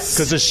 What?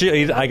 Because the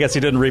shield, I guess he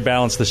didn't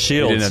rebalance the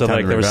shield, didn't have so time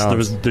like to there rebalance.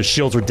 was the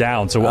shields were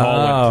down, so it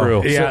all went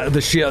through. Yeah, the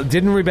shield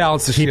didn't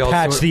rebalance the shield.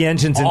 patched so the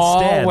engines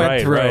all instead. went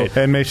Right, through. right.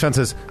 And Mei Shun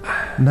says,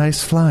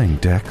 Nice flying,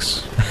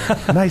 Dex.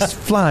 Nice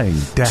flying,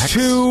 Dex.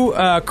 2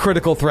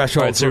 critical thresholds.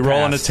 All right, so we were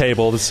roll on a passed.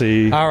 table to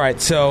see. All right,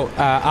 so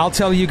I'll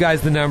tell you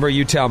guys the number.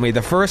 You tell me.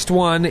 The first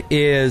one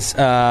is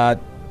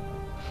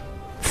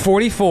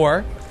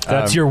 44.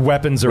 That's your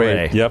weapons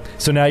array. Yep.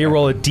 So now you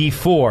roll a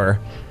D4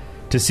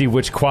 to see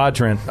which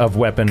quadrant of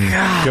weapon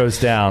goes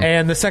down.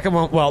 And the second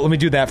one, well, let me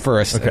do that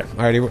first. Okay.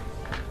 I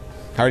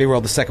already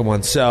rolled the second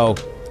one. So,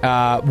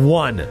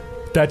 1.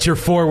 That's your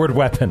forward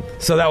weapon.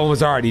 So that one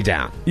was already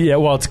down. Yeah,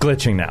 well, it's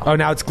glitching now. Oh,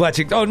 now it's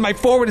glitching. Oh, my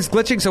forward is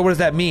glitching, so what does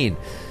that mean?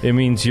 It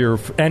means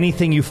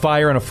anything you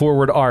fire in a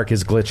forward arc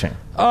is glitching.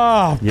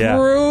 Oh, Yeah.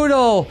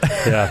 brutal.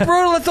 Yeah.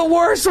 Brutal. It's the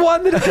worst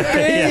one that it could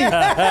be.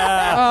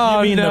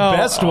 Oh, You mean no. the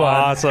best one?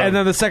 Awesome. And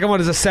then the second one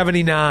is a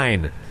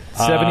 79.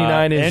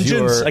 79 is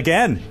engines your...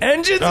 again.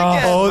 Engines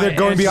again! Oh, they're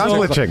going beyond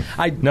glitching.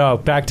 No,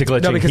 back to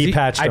glitching. No, because he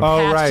patched I them.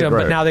 patched right, them,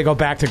 right. but now they go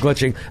back to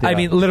glitching. I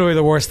mean, literally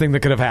the worst thing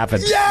that could have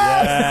happened.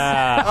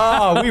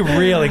 Oh, we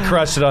really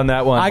crushed it on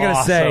that one. I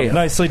gotta say,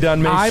 nicely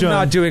done, Mason. I'm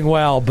not doing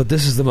well, but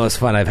this is the most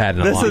fun I've had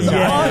in a This long is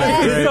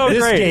time. This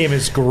great. game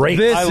is great.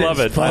 This I love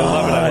is it.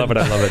 I love it.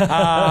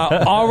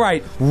 All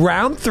right,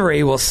 round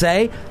 3, we'll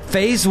say.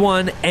 Phase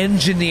 1,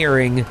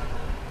 engineering.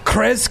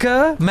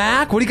 Kreska,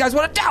 Mac, what do you guys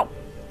want to do?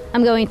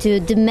 I'm going to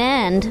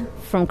demand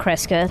from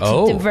Kreska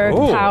to divert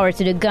power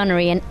to the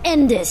gunnery and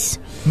end this.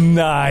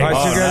 Nice. All right,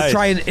 so you're going to nice.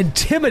 try and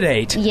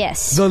intimidate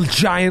Yes. the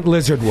giant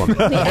lizard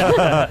woman. All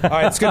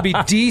right, it's going to be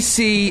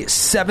DC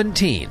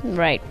 17.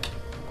 Right.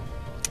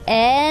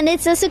 And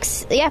it's a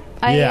success. Yeah.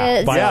 by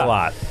so a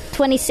lot.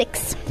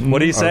 26. What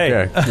do you say?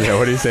 Okay. Yeah,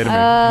 what do you say to me?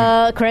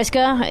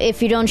 Kreska,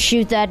 if you don't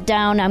shoot that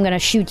down, I'm going to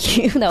shoot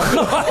you. No.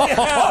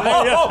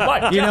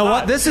 You know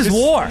what? This is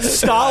war.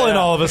 Stalin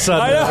all of a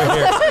sudden over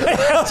here.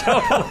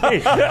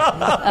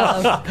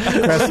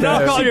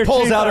 She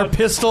pulls out her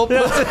pistol,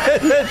 puts it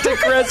to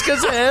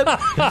Kreska's head.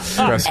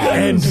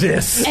 End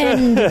this.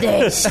 End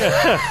this.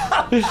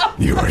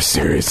 You are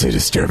seriously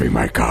disturbing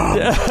my calm.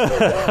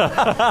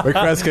 But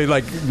Kreska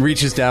like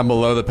reaches down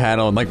below the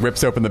panel and like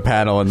rips open the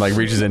panel and like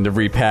reaches in to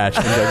repatch and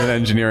does an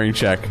engineering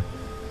check,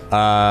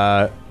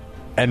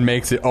 and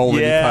makes it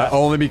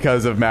only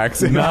because of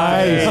Max.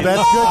 Nice.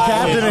 That's good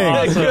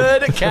captaining.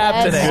 Good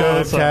captaining.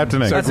 Good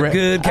captaining. That's a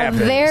good A captain.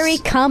 very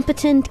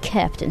competent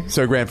captain.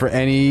 So Grant, for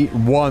any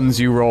ones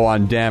you roll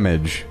on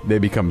damage, they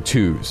become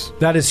 2s.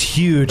 That is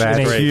huge That's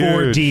in a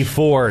huge.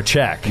 4d4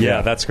 check.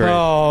 Yeah, that's great.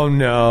 Oh,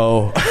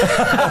 no.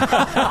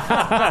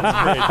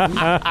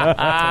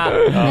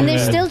 And they're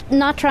still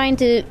not trying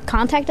to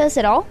contact us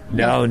at all?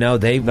 No,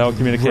 they No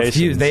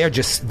communications.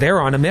 refuse. They're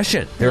on a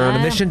mission. They're on a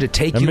Ah. mission to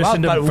take A you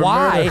mission out. to- But for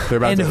why? murder. They're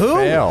about And to who?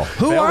 fail.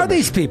 Who Fail are the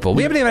these people?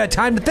 We haven't even had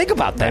time to think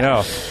about that. I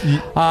know.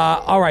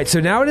 All right, so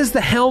now it is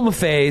the helm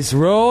phase.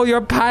 Roll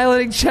your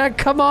piloting check.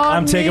 Come on.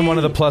 I'm taking one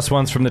of the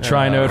 +1s from the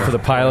Trinode for the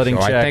piloting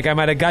So check. I think I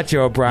might have got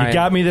you, O'Brien. You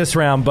got me this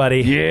round,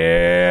 buddy.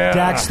 Yeah.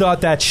 Dax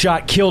thought that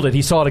shot killed it.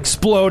 He saw it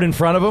explode in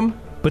front of him,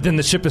 but then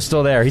the ship is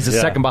still there. He's a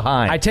second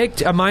behind. I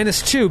take a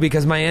 -2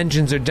 because my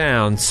engines are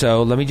down.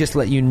 So let me just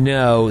let you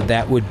know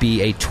that would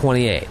be a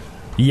 28.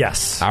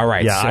 yes. All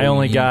right, Yeah, so I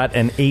only you- got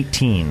an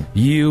 18.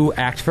 You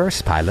act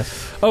first, pilot,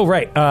 Oh,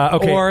 right.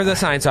 Okay. or the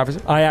science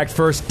officer. I act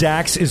first.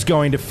 Dax is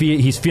going to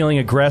he's feeling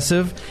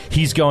aggressive.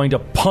 He's going to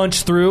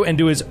punch through and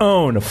do his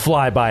own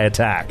flyby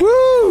attack.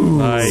 Woo!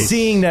 Nice.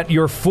 Seeing that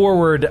your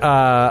forward,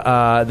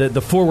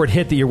 the forward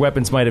hit that your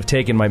weapons might have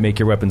taken might make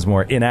your weapons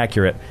more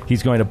inaccurate,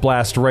 he's going to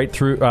blast right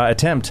through,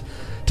 attempt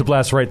to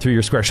blast right through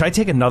your square. Should I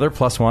take another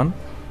 +1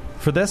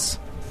 for this?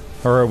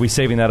 Or are we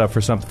saving that up for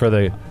something for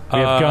the... We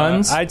have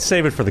guns? I'd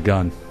save it for the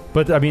gun.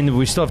 But, I mean,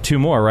 we still have 2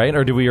 more, right?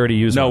 Or did we already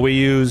use No, one? we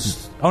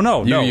used. Oh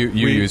no, You no, you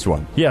we used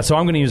one. Yeah, so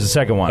I'm going to use the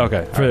second one.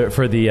 Okay,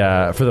 For the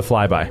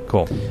flyby.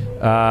 Cool.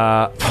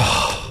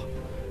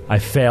 I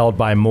failed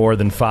by more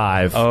than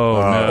 5. Oh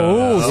no.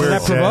 Oh, so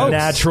that provokes.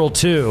 Natural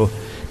 2.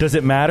 Does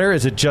it matter?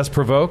 Is it just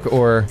provoke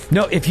or...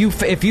 No, if you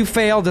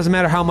fail, doesn't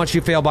matter how much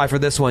you fail by for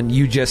this one.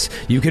 You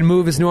can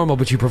move as normal,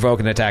 but you provoke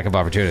an attack of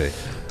opportunity.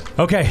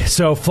 Okay,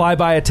 so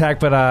flyby attack,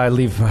 but I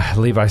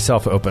leave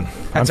myself open.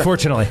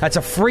 Unfortunately. That's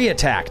a free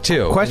attack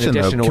too. Question in though,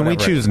 addition to can we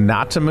whatever. choose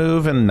not to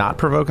move and not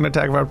provoke an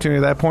attack of opportunity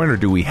at that point, or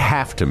do we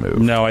have to move?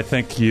 No, I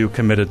think you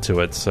committed to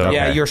it. So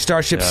Yeah, your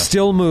starship Yeah.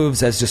 still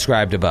moves as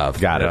described above.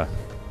 Got Yeah. it.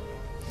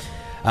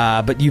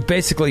 But you've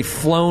basically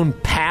flown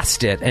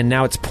past it, and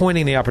now it's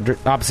pointing the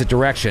opposite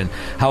direction.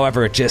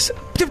 However, it just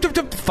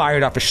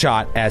fired off a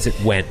shot as it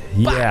went.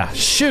 Yeah,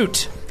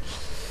 shoot.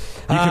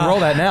 You can roll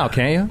that now,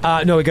 can't you?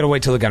 No, we got to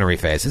wait till the gunnery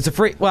phase. It's a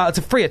free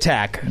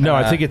attack. No,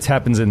 I think it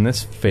happens in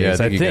this phase. Yeah, I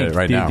think you get it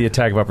right now. the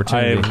attack of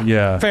opportunity.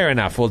 yeah. Fair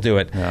enough. We'll do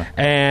it. Yeah.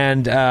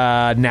 And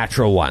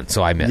natural 1,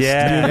 so I missed.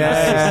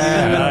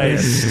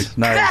 Nice.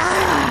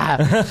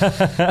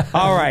 Nice.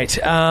 All right.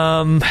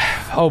 Oh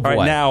boy. All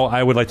right, now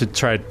I would like to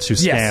try to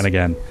scan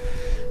again.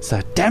 So,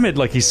 damn it!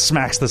 Like he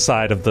smacks the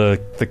side of the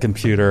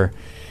computer.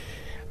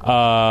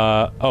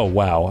 Oh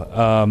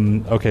wow.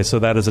 Okay, so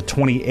that is a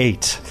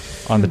 28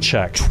 on the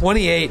check.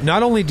 28.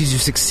 Not only did you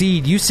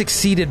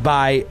succeeded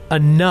by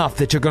enough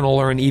that you're going to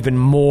learn even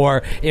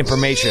more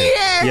information.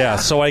 Yeah.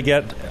 So I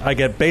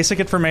get basic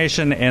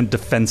information and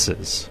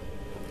defenses.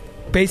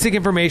 Basic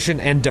information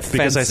and defenses.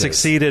 Because I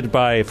succeeded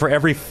for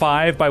every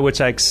 5 by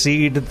which I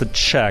exceed the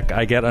check,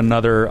 I get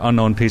another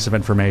unknown piece of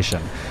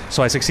information.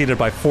 So I succeeded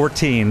by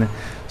 14.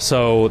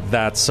 So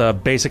that's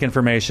basic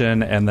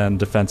information and then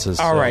defenses.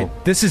 All so,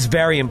 right. This is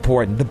very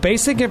important. The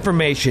basic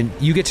information,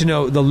 you get to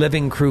know the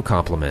living crew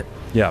complement.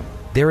 Yeah.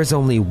 There is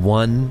only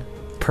one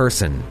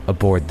person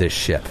aboard this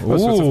ship. Oh,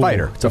 so it's a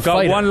fighter. It's a Got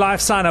fighter. one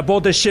life sign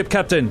aboard this ship,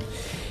 Captain.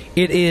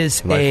 It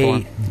is a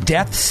form.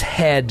 Death's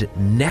Head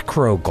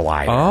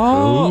Necroglider.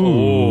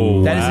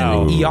 Oh, That is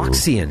an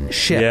Eoxian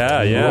ship.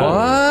 Yeah, yeah.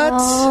 What?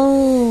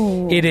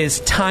 Oh. It is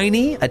a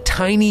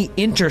tiny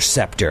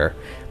interceptor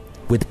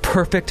with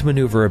perfect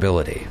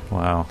maneuverability.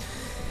 Wow.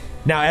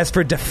 Now, as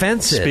for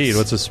defenses... Speed,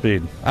 what's the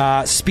speed?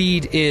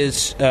 Speed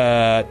is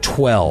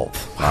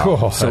 12.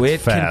 Oh, So that's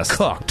it fast. can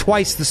cook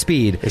twice the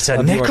speed It's a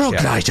of your ship.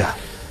 necroglider.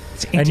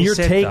 And you're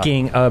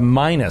taking a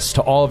minus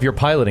to all of your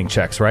piloting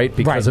checks, right?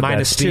 Right, of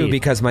minus that speed. 2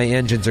 because my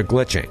engines are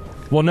glitching.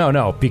 Well,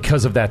 no,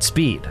 because of that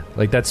speed.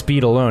 Like, that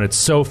speed alone, it's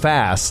so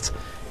fast,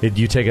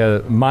 you take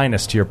a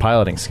minus to your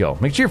piloting skill.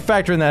 Make sure you're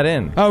factoring that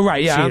in. Oh,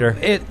 right, yeah. Cheater.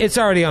 It's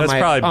already on That's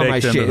probably my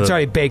baked into sheet. It's the-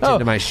 already baked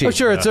into my sheet. Oh,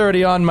 sure, it's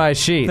already on my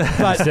sheet.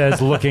 It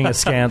says looking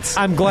askance.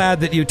 I'm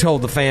glad that you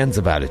told the fans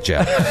about it,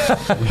 Jeff.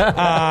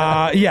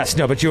 Yes,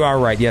 no, but you are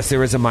right. Yes,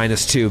 there is a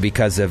minus 2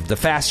 because of the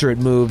faster it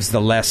moves, the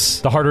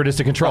less... The harder it is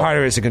to control. The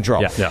harder it is to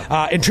control.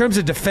 Yeah. In terms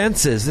of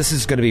defenses, this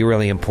is going to be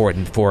really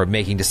important for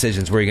making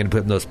decisions where you're going to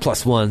put in those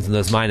plus ones and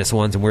those minus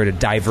ones and where to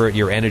divert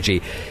your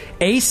energy.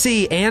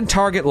 AC and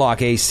target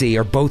lock AC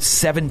are both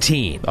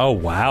 17. Oh,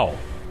 wow.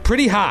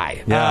 Pretty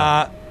high.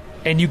 Yeah.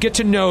 And you get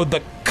to know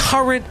the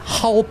current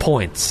hull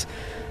points.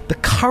 The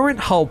current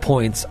hull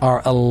points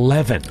are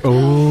 11.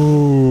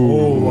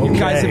 Oh, you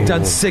guys have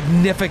done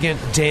significant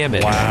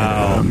damage.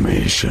 Wow.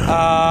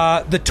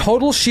 The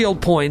total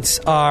shield points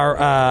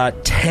are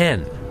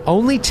 10.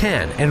 Only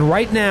 10. And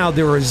right now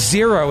there are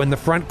 0 in the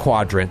front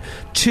quadrant,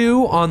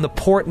 2 on the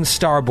port and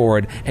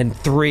starboard, and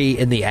 3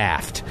 in the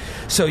aft.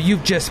 So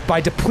you've just,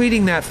 by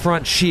depleting that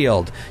front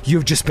shield,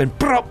 you've just been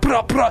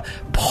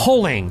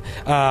pulling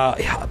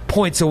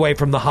points away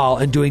from the hull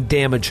and doing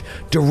damage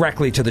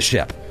directly to the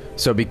ship.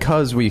 So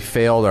because we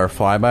failed our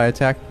flyby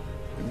attack,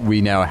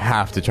 we now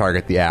have to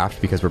target the aft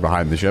because we're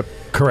behind the ship.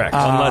 Correct.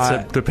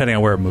 Unless depending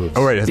on where it moves.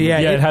 Oh, right. Yeah,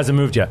 it hasn't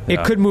moved yet.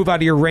 It could move out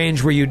of your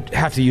range where you'd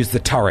have to use the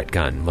turret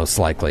gun, most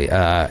likely.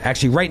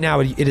 Actually, right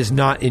now, it is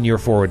not in your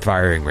forward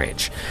firing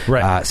range.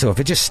 Right. So if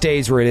it just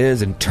stays where it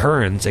is and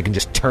turns, it can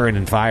just turn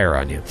and fire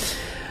on you.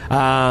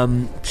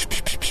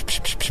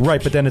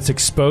 Right, but then it's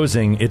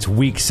exposing its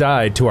weak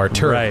side to our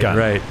turret gun.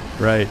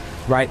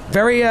 Right.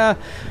 Very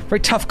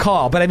tough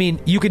call. But I mean,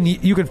 you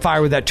can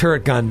fire with that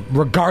turret gun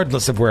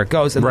regardless of where it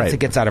goes, unless it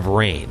gets out of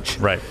range.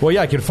 Right. Well,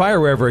 yeah, I can fire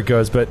wherever it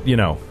goes, but, you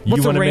know... What's you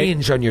the wanna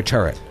range on your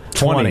turret?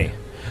 20.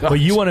 But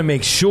you want to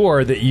make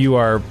sure that you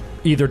are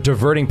either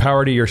diverting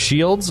power to your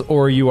shields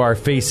or you are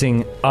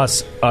facing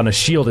us on a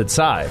shielded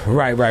side.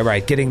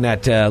 Right. Getting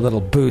that little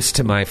boost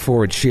to my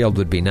forward shield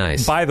would be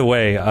nice. By the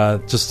way,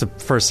 just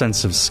for a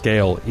sense of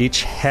scale,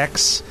 each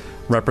hex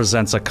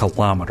represents a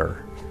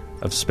kilometer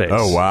of space.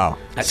 Oh, wow.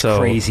 That's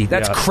crazy.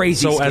 That's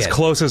crazy. So as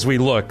close as we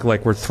look,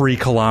 like we're 3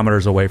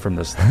 kilometers away from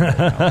this thing.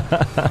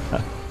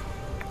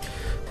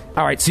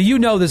 All right, so you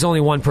know there's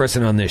only one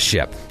person on this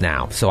ship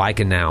now, so I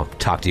can now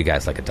talk to you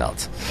guys like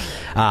adults.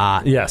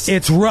 Yes.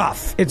 It's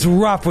rough. It's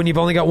rough when you've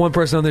only got one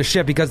person on this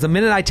ship because the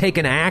minute I take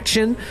an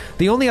action,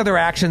 the only other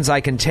actions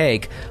I can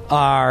take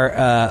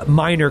are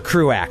minor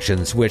crew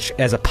actions, which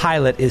as a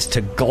pilot is to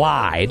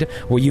glide,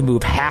 where you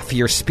move half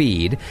your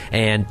speed,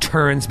 and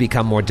turns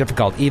become more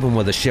difficult even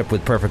with a ship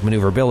with perfect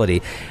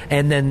maneuverability.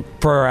 And then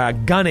for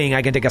gunning,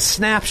 I can take a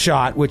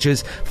snapshot, which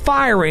is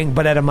firing,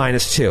 but at a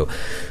 -2.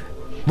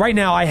 Right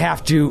now, I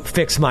have to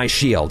fix my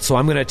shield, so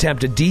I'm going to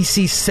attempt a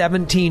DC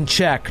 17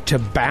 check to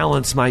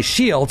balance my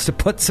shields to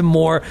put some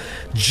more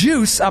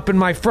juice up in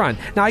my front.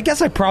 Now, I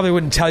guess I probably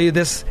wouldn't tell you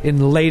this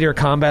in later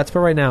combats,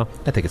 but right now,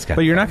 I think it's kind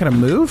But you're not going to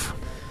move?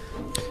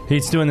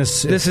 He's doing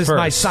this. This is first.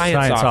 my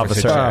science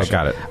officer. Oh,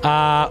 got it.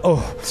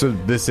 So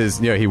this is,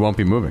 he won't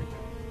be moving.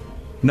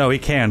 No, he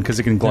can, because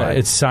he can glide.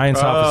 It's science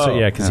officer,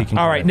 because he can.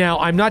 All right, now,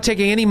 I'm not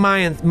taking any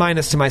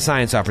minus to my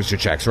science officer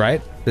checks,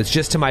 right? It's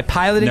just to my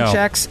piloting No.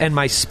 checks and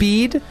my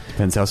speed.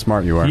 Depends how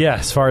smart you are. Yeah,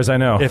 as far as I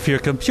know. If your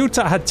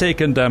computer had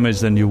taken damage,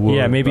 then you would.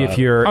 yeah, maybe if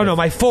you're. Oh, no,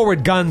 my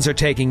forward guns are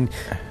taking...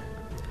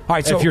 All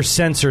right, so if your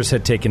sensors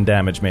had taken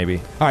damage,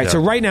 maybe. All right, so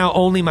right now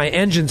only my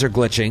engines are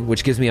glitching,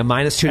 which gives me a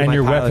 -2 to And my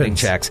your piloting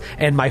weapons. checks,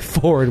 and my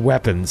forward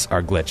weapons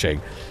are glitching.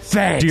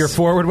 Thanks. Do your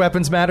forward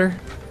weapons matter?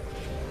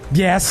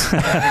 Yes.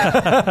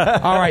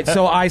 All right,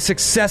 so I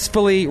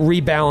successfully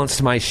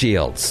rebalanced my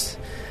shields.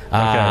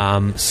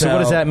 So what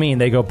does that mean?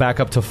 They go back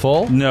up to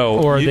full? No,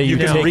 or you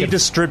can can take it-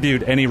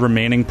 redistribute any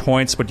remaining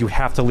points, but you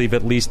have to leave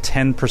at least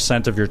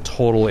 10% of your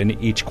total in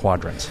each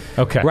quadrant.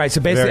 Okay. Right, so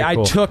basically Very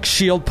cool. I took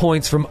shield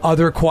points from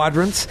other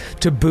quadrants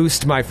to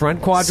boost my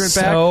front quadrant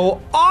back.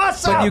 So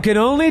awesome! But you can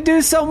only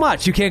do so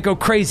much. You can't go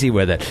crazy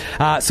with it.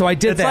 So I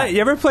did It's that. like,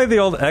 you ever play the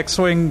old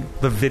X-Wing,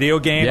 the video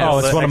game? Yes. Oh,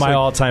 it's The one of my X-Wing,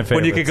 all-time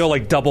When you favorites. could go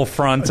like double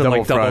front and Double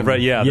like double front.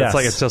 right. Yeah, Yes.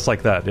 it's just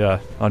like that. Yeah,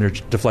 on your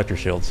deflector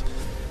shields.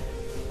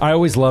 I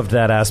always loved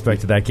that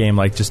aspect of that game,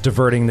 like just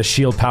diverting the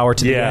shield power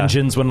to the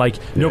engines when like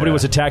nobody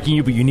was attacking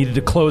you, but you needed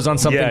to close on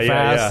something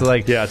fast.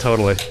 Like,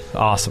 totally.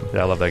 Awesome.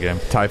 Yeah, I love that game.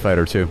 TIE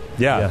Fighter too.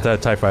 Yeah, the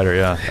TIE Fighter,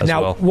 as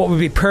now, well. what would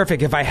be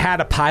perfect if I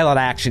had a pilot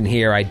action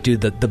here? I'd do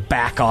the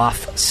back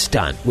off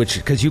stunt, which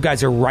because you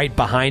guys are right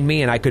behind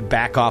me, and I could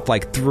back off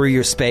like through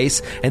your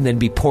space and then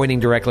be pointing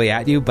directly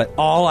at you. But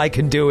all I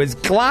can do is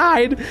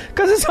glide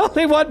because there's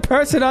only one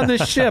person on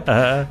this ship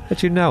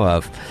that you know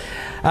of.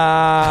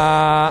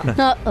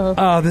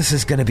 Oh, this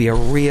is going to be a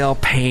real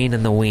pain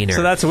in the wiener.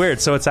 So that's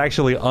weird. So it's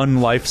actually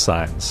unlife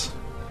signs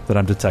that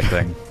I'm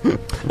detecting.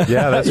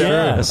 Yeah, that's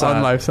true.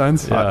 On life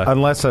signs.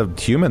 Unless a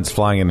human's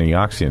flying in an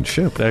Eoxian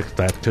ship. That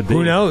could be.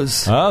 Who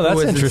knows? Oh, that's who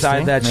is interesting.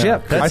 inside that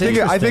ship? I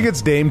think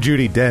it's Dame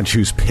Judi Dench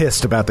who's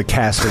pissed about the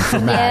casting for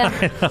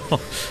Matt.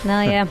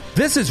 Yeah.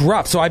 This is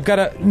rough. So I've got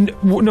to,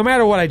 no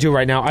matter what I do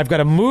right now, I've got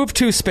to move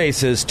 2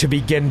 spaces to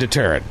begin to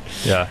turn.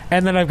 Yeah.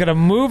 And then I've got to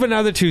move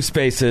another 2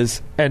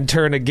 spaces and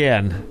turn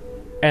again.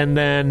 And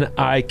then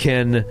I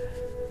can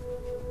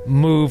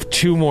move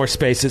 2 more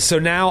spaces. So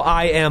now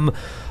I am,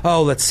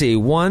 let's see,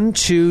 1,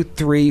 2,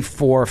 3,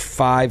 4,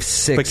 5,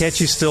 6. But can't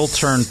you still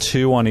turn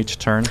 2 on each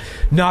turn?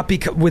 Not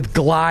because with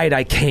glide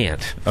I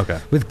can't. Okay.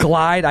 With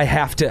glide I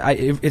have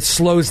to. It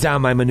slows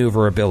down my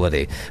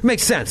maneuverability. It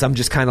makes sense. I'm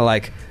just kind of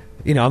like,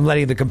 I'm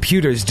letting the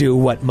computers do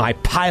what my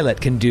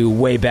pilot can do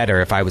way better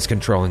if I was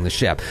controlling the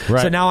ship.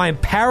 Right. So now I'm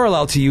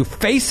parallel to you,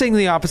 facing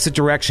the opposite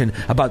direction,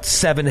 about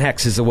 7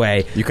 hexes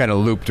away. You kind of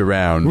looped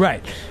around.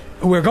 Right.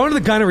 We're going to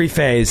the gunnery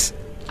phase.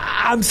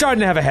 I'm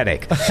starting to have a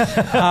headache.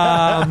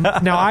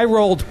 Now, I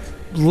rolled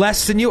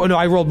less than you. Oh, no,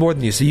 I rolled more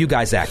than you, so you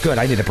guys act. Good,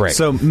 I need a break.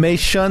 So Mei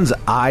Shun's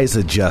eyes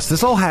adjust.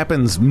 This all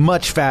happens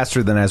much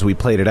faster than as we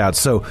played it out.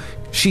 So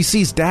she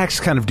sees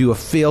Dax kind of do a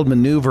failed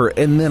maneuver,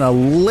 and then a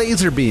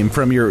laser beam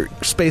from your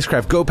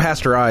spacecraft go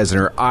past her eyes, and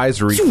her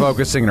eyes are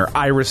refocusing, and her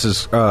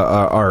irises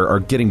are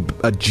getting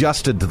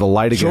adjusted to the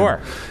light again.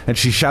 Sure. And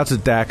she shouts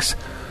at Dax,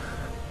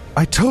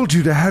 "I told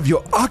you to have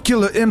your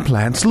ocular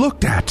implants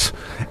looked at."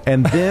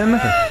 And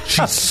then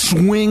she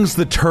swings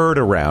the turret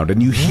around,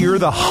 and you hear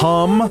the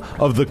hum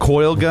of the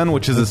coil gun,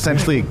 which is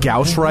essentially a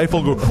Gauss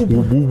rifle, go woo,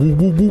 woo, woo,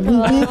 woo, woo,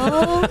 woo,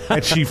 woo.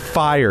 And she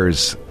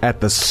fires at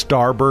the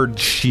starboard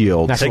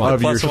shield Take the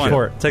of your plus ship.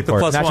 one. Take the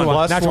plus Natural one. one.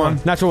 Plus Natural one.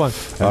 one. Natural one.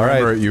 And All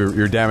right. remember,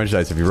 your damage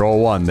dice, if you roll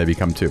 1, they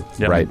become 2.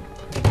 Yep. Right.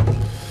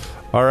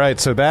 All right,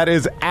 so that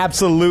is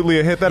absolutely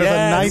a hit. That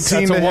Yes, is a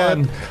 19 that's a to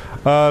one.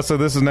 hit. So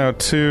this is now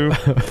 2,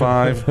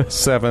 5,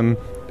 7,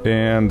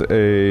 and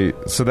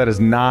so that is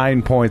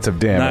 9 points of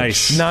damage.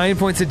 Nice. 9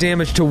 points of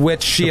damage to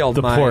which shield?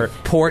 The My port.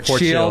 Port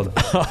shield.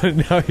 Oh,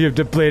 no, you've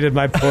depleted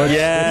my port.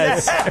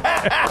 Yes.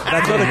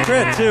 That's what a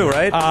crit, too,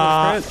 right?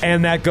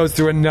 And that goes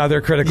through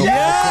another critical.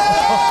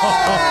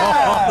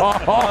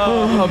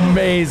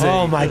 Amazing.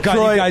 Oh, my God.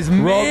 Troy, you guys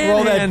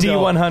roll that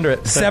manhandle.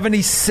 D100.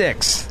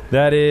 76.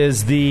 That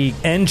is the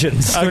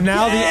engines. So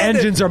now the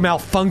engines are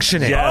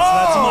malfunctioning. Yes,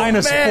 that's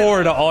minus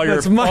 4 to all your,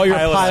 That's my- all your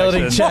pilot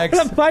piloting action.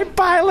 checks. My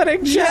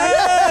piloting check.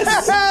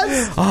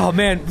 Oh,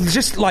 man.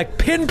 Just like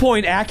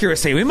pinpoint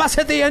accuracy. We must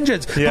hit the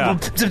engines. Yeah.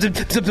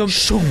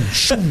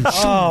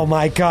 Oh,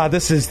 my God.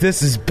 This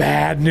is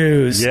bad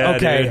news. Yeah,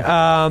 okay.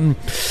 dude.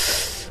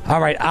 All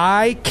right,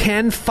 I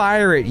can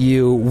fire at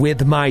you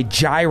with my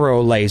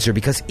gyro laser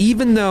because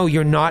even though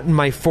you're not in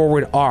my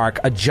forward arc,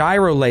 a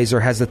gyro laser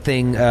has a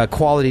thing,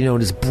 quality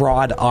known as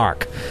broad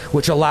arc,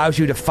 which allows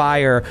you to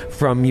fire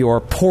from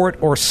your port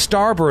or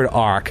starboard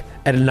arc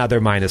at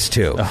another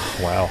 -2. Oh,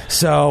 wow.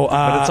 So,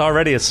 But it's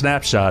already a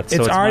snapshot, so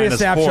it's already a minus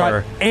snapshot,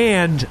 4.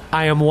 and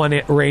I am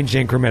 1 range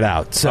increment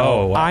out. So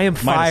Oh, wow. I am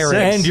Minus firing.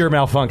 6. And you're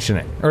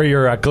malfunctioning. Or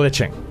you're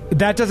glitching.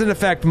 That doesn't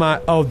affect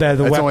my. Oh, the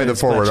weapon. only the is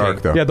forward glitching.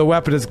 arc, though. Yeah, the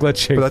weapon is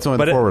glitching. But that's only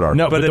But the it- forward arc.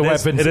 No, But but the it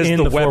is- weapon's it is in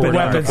the the forward weapon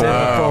arc. Weapons in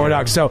the forward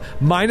arc. So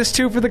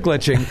 -2 for the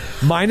glitching,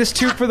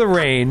 -2 for the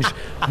range,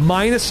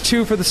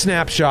 -2 for the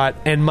snapshot,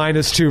 and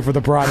 -2 for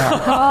the broad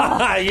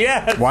arc.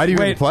 Yes. Why do you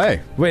even Wait. play?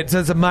 Wait, so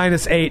it's a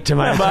 -8 to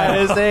my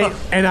 -8.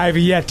 and I've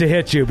yet to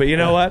hit you. But you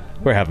know what?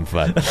 We're having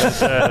fun.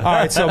 All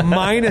right, so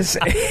 -8.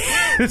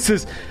 This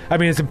is. I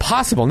mean, it's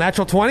impossible.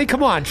 Natural 20.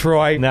 Come on,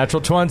 Troy.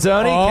 Natural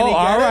Twanzoni. Oh, Can he get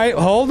all it? right.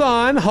 Hold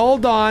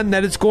on.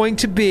 That is going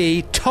to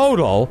be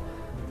total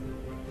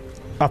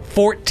a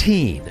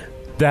 14.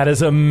 That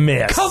is a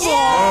miss. Come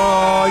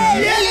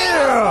on!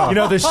 Yeah! You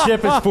know, the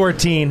ship is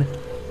 14,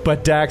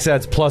 but Dax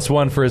adds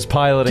 +1 for his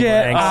piloting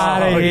Get ranks.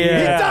 out of here!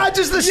 He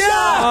dodges the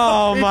shot!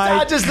 Oh He my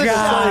dodges the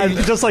God! shot!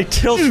 It just like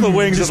tilts the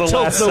wings at the Tilts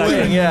last the second.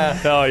 wing, yeah.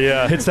 Oh,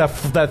 yeah. Hits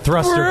that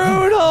thruster.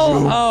 Brutal!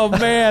 Oh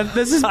man,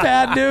 this is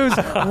bad news.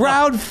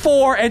 Round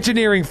 4,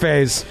 engineering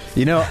phase.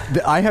 You know,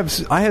 I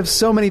have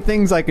so many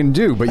things I can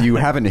do, but you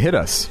haven't hit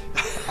us.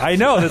 I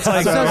know. That's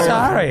like I'm so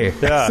sorry.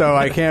 Yeah. So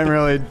I can't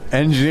really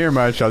engineer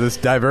much. I'll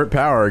just divert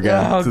power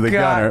again Oh to the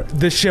God! gunner.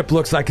 The ship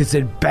looks like it's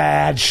in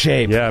bad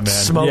shape. Yeah, man.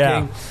 Smoking.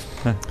 Yeah.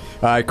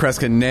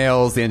 Kreska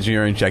nails the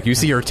engineering check. You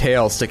see her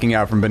tail sticking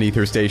out from beneath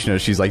her station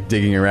as she's like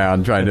digging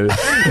around trying to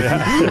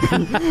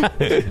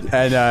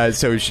and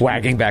so she,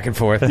 wagging back and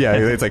forth. Yeah,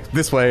 it's like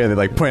this way and then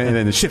like point, and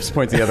then the ships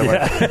point the other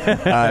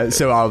way.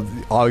 So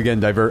I'll again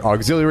divert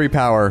auxiliary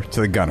power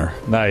to the gunner.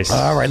 Nice.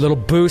 All right, little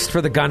boost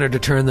for the gunner to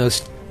turn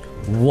those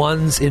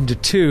ones into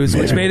twos,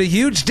 which made a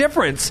huge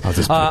difference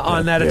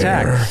on that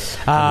attack.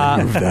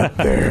 Move that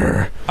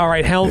there. All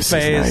right, Helm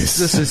Phase.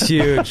 This is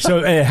huge.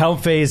 So Helm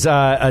Phase,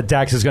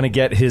 Dax is going to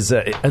get his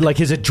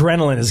his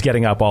adrenaline is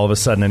getting up all of a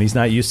sudden, and he's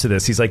not used to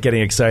this. He's like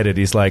getting excited.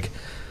 He's like,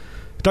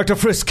 Dr.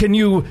 Frisk, can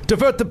you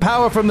divert the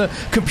power from the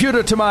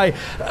computer to my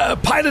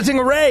piloting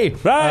array?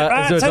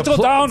 Right, settle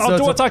down. I'll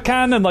do what I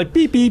can, and like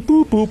beep beep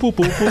boop boop boop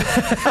boop boop.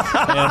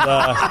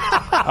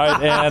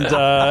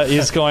 and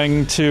he's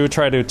going to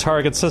try to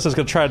target. Sister's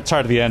going to try to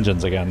target the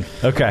engines again.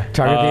 Okay,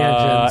 target the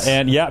engines,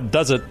 and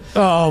does it?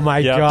 Oh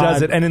my god,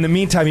 does it? And in the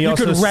meantime, he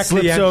also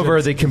slips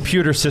over the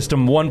computer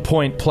system 1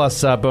 point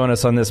plus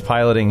bonus on this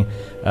piloting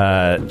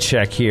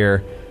check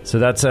here. So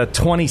that's a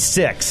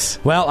 26.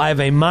 Well, I have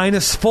a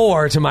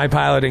 -4 to my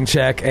piloting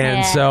check,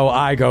 and so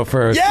I go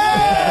first.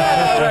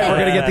 Yeah! Right, we're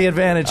going to get the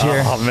advantage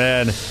here. Oh,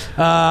 man.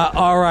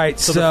 All right,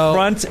 so the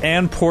front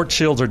and port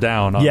shields are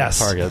down on the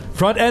target.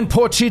 Front and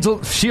port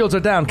shields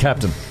are down,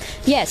 Captain.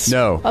 Yes.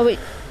 No. Oh, wait.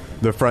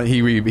 The front,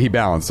 he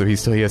balanced, so he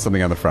has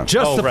something on the front.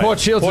 Just the port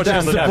shields are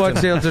down. The port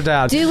shields are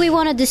down. Do we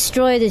want to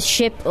destroy this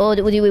ship, or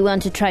do we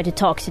want to try to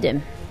talk to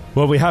them?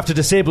 Well, we have to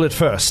disable it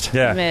first.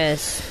 Yeah.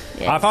 Yes.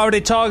 I've already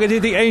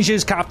targeted the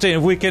engines, Captain.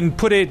 If we can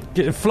put it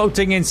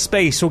floating in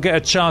space, we'll get a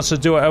chance to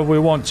do whatever we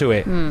want to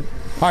it. All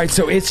right,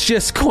 so it's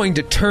just going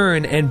to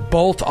turn and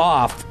bolt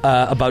off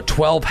about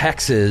 12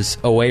 hexes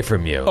away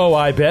from you. Oh,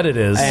 I bet it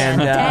is.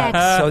 And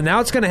so now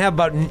it's going to have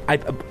about,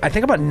 I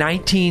think, about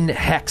 19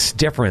 hex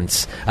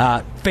difference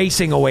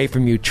facing away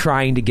from you,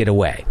 trying to get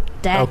away.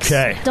 Dax,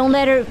 okay. Don't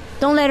let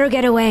her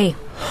get away.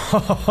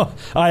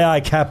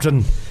 Aye,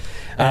 Captain.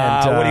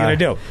 And, what are you going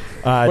to do?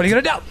 What are you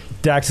going to do?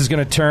 Dax is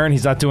going to turn.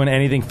 He's not doing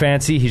anything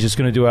fancy. He's just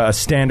going to do a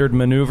standard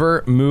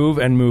maneuver,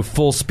 move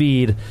full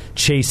speed,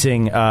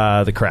 chasing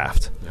the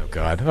craft. Oh,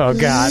 God. Oh,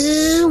 God.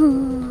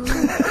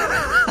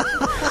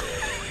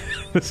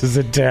 This is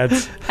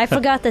intense. I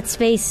forgot that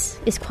space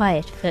is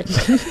quiet. But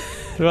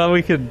well,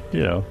 we could,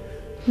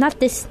 not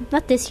this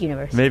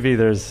universe. Maybe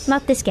there's...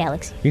 Not this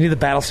galaxy. You need the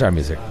Battlestar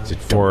music.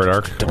 Forward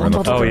arc.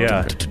 Oh,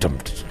 yeah.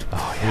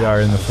 We are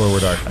in the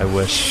forward arc. I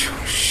wish...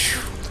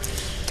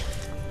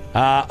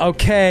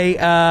 Okay,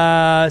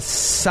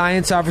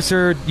 science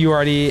officer, you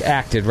already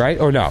acted, right?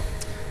 Or no?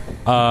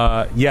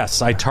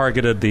 Yes, I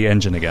targeted the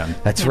engine again.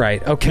 That's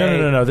right. Okay.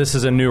 No. This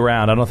is a new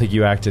round. I don't think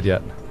you acted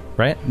yet,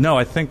 right? No,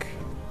 I think...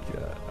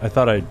 I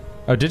thought I...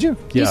 Oh, did you?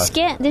 Yeah.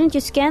 Didn't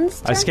you scan this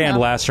time? I scanned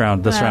last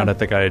round. This round, I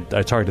think I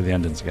targeted the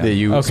engines again. Yeah,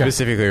 you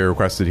specifically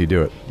requested he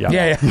do it.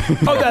 Yeah.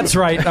 Oh, that's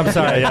right. I'm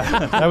sorry.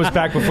 Yeah. That was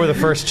back before the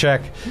first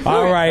check.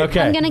 All right.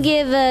 Okay. I'm going to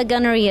give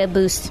Gunnery a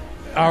boost.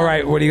 All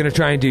right, what are you going to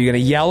try and do? You're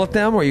going to yell at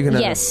them, or are you going to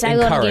Yes,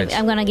 encourage?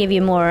 I'm going to give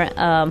you more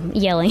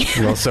yelling.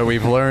 Well, so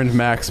we've learned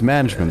Mac's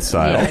management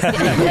style. She just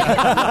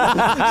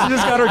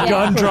got her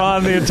gun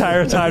drawn the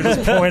entire time,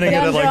 just pointing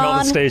it at like all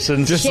the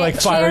stations. Just like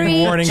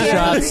firing warning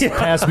shots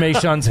past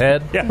Meishon's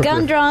head. Yeah.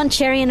 Gun drawn,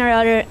 cherry in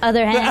her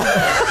other hand.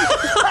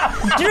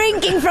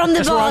 Drinking from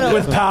the bottle.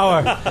 With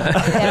power.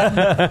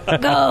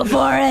 Go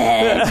for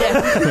it.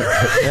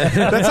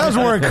 That sounds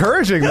more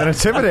encouraging than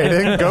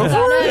intimidating. Go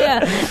for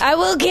it. I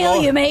will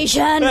kill you,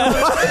 Meishon.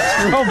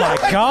 Oh, my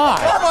God.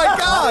 Oh, my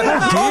God.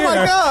 Oh, my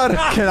God.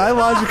 Can I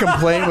lodge a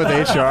complaint with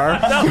HR?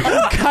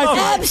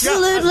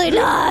 Absolutely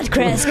not,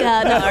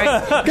 Kreska. No,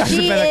 Guys have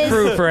been a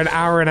crew for an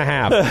hour and a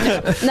half.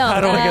 No, How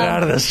do I get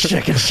out of this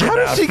chicken shit? How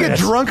does she get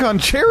drunk on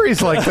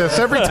cherries like this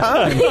every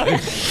time?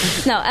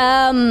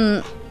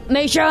 No,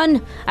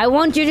 Meishon, I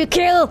want you to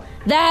kill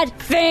that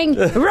thing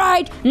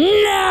right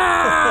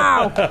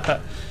now!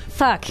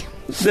 Fuck.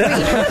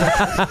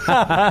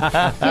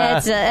 Yeah,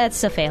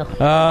 it's a fail.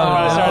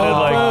 I started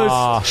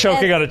like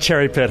choking on a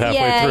cherry pit halfway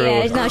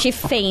through. Yeah, no, she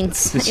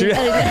faints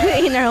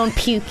in her own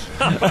puke.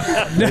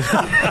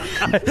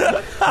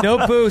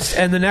 No boost,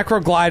 and the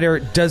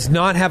Necroglider does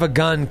not have a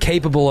gun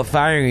capable of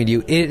firing at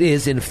you. It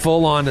is in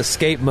full-on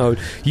escape mode.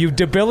 You've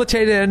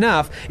debilitated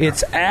enough.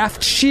 Its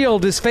aft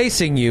shield is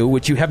facing you,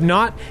 which you have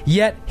not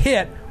yet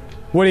hit.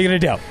 What are you going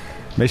to do?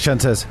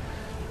 Meishon says,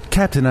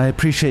 Captain, I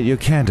appreciate your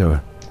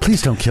candor.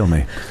 Please don't kill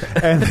me.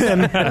 And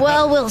then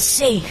Well, we'll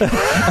see.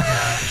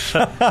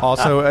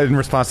 also in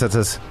response that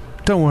says,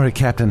 don't worry,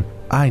 Captain.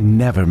 I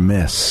never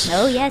miss.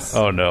 Oh, yes.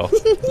 Oh, no.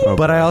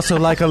 But I also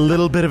like a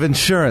little bit of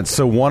insurance.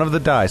 So one of the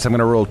dice, I'm going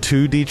to roll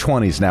 2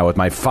 d20s now with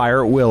my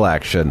fire at will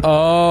action.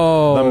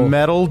 Oh. The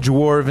metal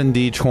dwarven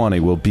d20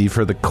 will be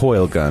for the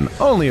coil gun.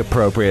 Only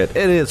appropriate.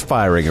 It is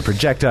firing a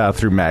projectile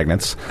through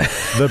magnets.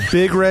 The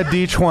big red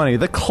d20,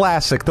 the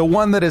classic, the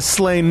one that has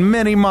slain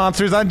many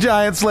monsters on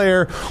Giant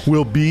Slayer,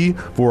 will be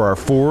for our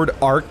forward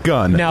arc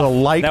gun. Now- the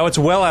light. Now it's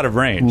well out of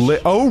range.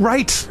 Oh,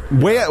 right.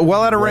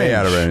 Well out of range. Way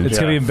out of range. It's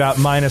going to be about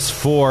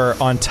 -4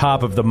 on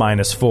top of the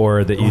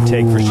 -4 that you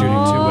take for shooting 2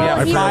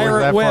 weapons. Yeah, fire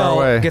that at far will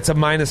away. gets a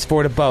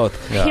 -4 to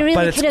both. He really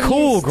But it's could have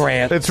cool, used-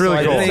 Grant. It's really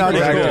So I cool. think It's not it's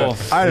that cool.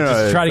 good. I don't know.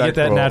 Just try to it's get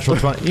that cool. natural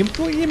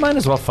 20. You might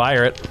as well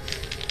fire it.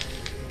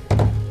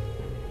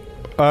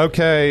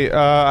 Okay,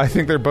 I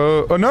think they're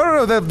both. Oh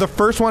no! The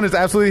first one is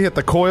absolutely hit.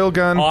 The coil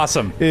gun,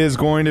 Awesome. is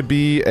going to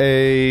be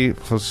a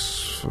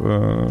plus.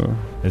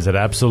 Is it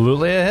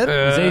absolutely a hit?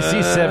 It's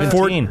AC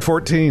 17.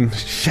 14.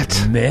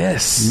 Shit,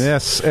 Miss.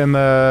 and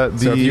the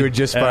So if you had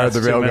just fired that's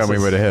the two railgun, we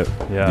misses. would have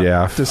hit.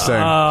 yeah, Just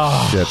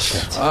saying.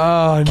 shit.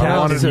 Oh, no.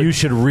 Captain, you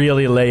should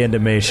really lay into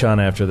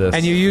Meishan after this.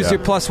 And you use your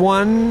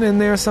 +1 in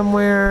there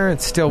somewhere?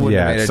 It still wouldn't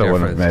Yeah, have made it a still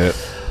difference. wouldn't have made it.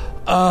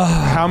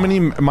 How many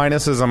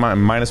minuses am I?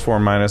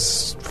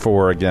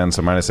 -4 again,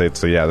 so -8.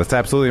 So yeah, that's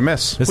absolutely a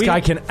miss. This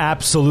guy can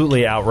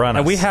absolutely outrun us.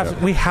 And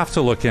we have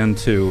to look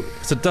into,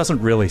 because it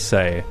doesn't really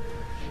say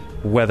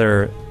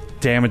whether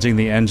damaging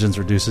the engines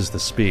reduces the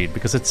speed,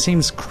 because it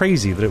seems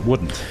crazy that it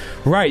wouldn't.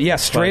 Right, yeah,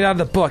 straight out of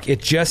the book,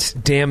 it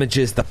just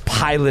damages the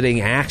piloting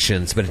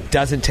actions, but it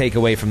doesn't take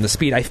away from the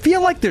speed. I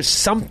feel like there's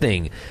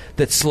something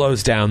that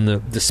slows down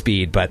the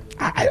speed, but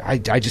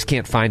I just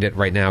can't find it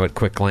right now at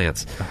quick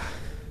glance.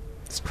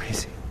 It's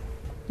crazy.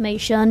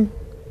 Meishan,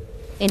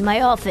 in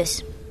my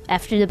office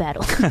after the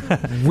battle.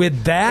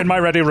 With that, In my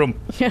ready room.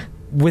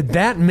 with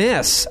that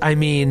miss, I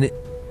mean,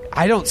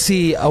 I don't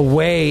see a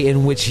way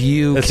in which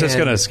you It's can... just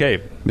going to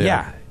escape.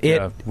 Yeah,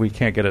 it we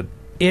can't get it.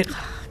 it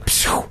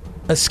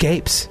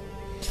escapes.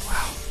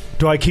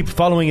 Do I keep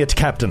following it,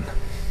 Captain?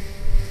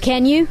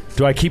 Can you?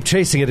 Do I keep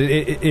chasing it?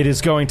 It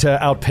is going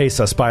to outpace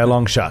us by a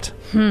long shot.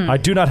 I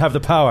do not have the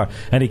power,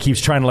 and he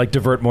keeps trying to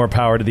divert more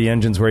power to the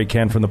engines where he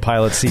can from the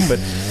pilot's seat, but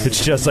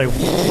it's just like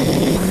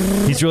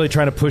he's really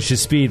trying to push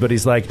his speed, but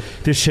he's like,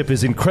 this ship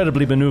is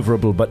incredibly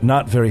maneuverable, but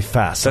not very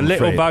fast. I'm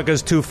afraid.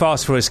 bugger's too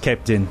fast for us,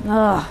 Captain.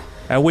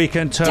 And we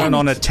can turn Damn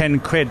on a it. 10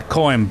 quid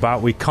coin,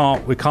 but we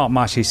can't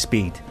match his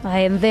speed. I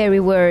am very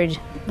worried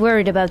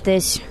about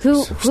this.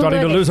 Who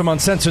Starting to wrote lose it? him on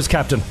sensors,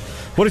 Captain.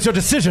 What is your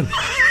decision?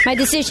 My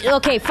decision.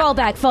 Okay, fall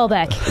back.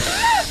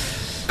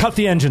 Cut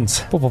the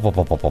engines.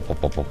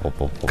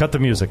 Cut the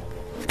music.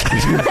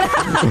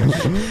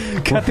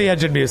 Cut the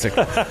engine music.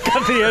 Cut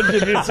the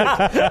engine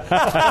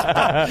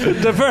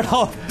music. Divert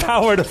all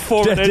power to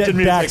forward engine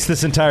music. Dax,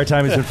 this entire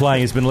time he's been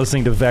flying, he's been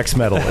listening to Vex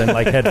metal in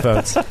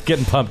headphones,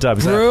 getting pumped up.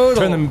 He's like,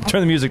 Brutal.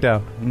 turn the music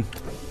down.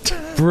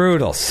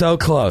 Brutal. So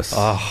close.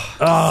 So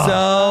close.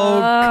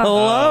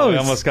 We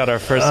almost got our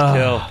first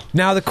kill.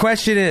 Now the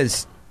question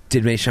is,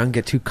 did Meishan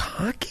get too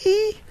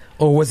cocky?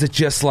 Or was it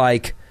just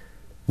like,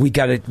 we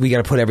gotta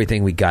put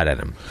everything we got at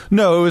him?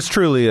 No, it was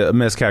truly a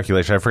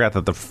miscalculation. I forgot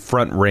that the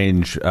front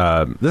range.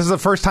 This is the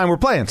first time we're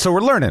playing, so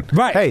we're learning.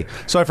 Right. Hey,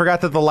 so I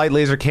forgot that the light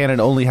laser cannon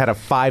only had a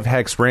 5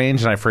 hex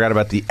range, and I forgot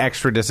about the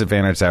extra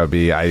disadvantage that would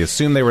be. I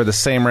assumed they were the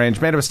same range.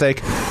 Made a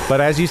mistake,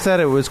 but as you said,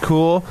 it was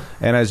cool.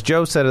 And as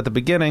Joe said at the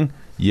beginning,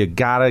 you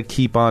gotta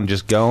keep on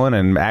just going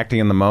and acting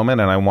in the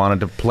moment. And I wanted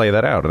to play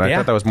that out, and I Yeah.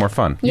 thought that was more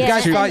fun. Yeah. You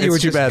guys thought you It's were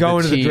too just bad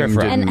going the to the team drift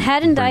route. didn't And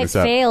hadn't bring I this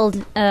up.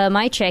 failed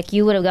my check,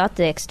 you would have got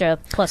the extra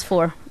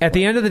 +4. At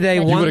the end of the day,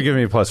 You would have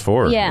given me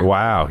 +4. Yeah.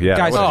 Wow. Yeah.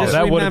 Guys, that would've- just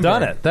That would have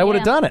remember- done it. That would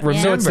have Yeah. done it.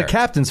 Yeah. So it's the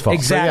captain's fault. So,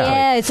 Exactly.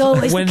 Yeah, it's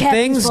always when the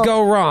captain's things fault.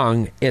 go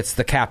wrong, it's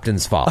the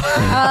captain's fault.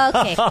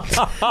 Okay.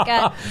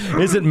 Got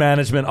Isn't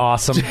management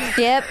awesome?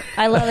 Yep,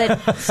 I love it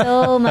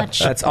so much.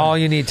 That's all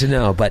you need to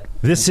know. But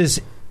This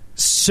is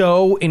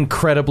so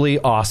incredibly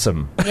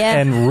awesome Yeah.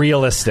 and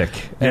realistic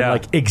and Yeah.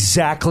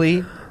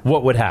 exactly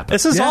what would happen.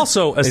 This is Yeah.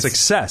 also a It's-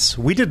 success.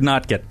 We did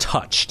not get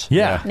touched.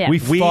 Yeah. Yeah. We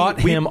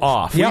fought him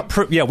off.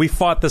 We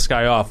fought this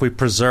guy off. We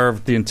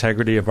preserved the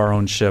integrity of our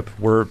own ship.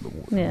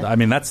 Yeah. I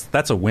mean,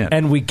 that's a win.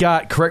 And we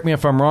got, correct me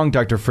if I'm wrong,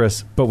 Dr.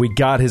 Friss, but we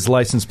got his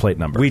license plate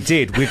number. we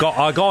did.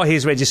 I got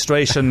his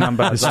registration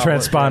number. his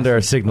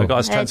transponder signal. I got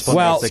his That's- transponder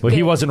Well, signal. But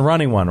he wasn't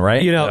running one,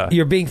 right? you know, Yeah.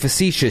 you're being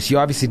facetious. You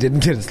obviously didn't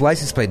get his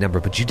license plate number,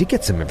 but you did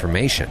get some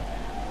information.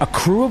 A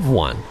crew of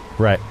 1,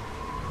 Right.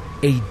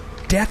 a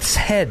Death's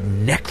Head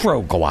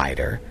Necro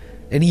Glider,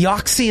 an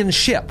Eoxian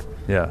ship,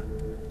 Yeah.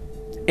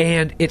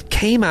 and it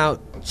came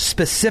out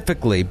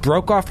specifically,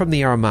 broke off from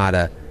the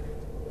Armada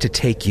to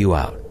take you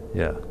out.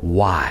 Yeah.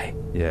 Why?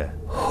 Yeah.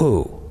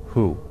 Who?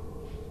 Who?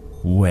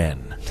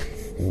 When?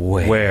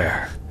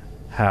 Where?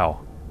 How?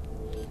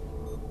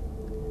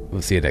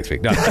 We'll see you next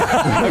week. No,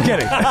 I'm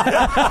kidding.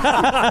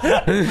 I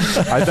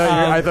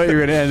thought you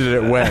were going to end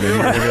it at when. And you were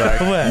going to be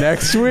like,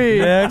 next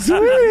week. Next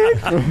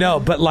week. No,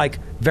 but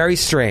very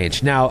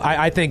strange. Now,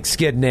 I think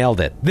Skid nailed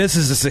it. This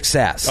is a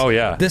success. Oh,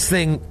 yeah. This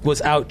thing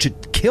was out to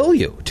kill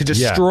you, to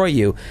destroy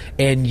you,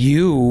 and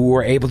you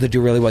were able to do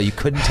really well. You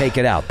couldn't take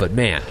it out, but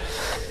man,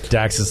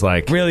 Dax is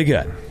like, really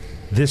good.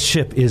 this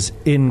ship is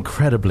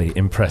incredibly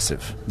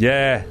impressive.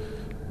 Yeah.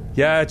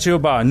 Yeah,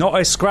 Chuba. Not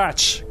a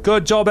scratch.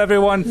 Good job,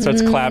 everyone.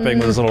 Starts clapping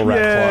with his little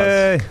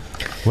rat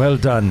claws. Well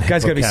done.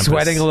 Guy's going to be Hippocampus.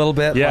 sweating a little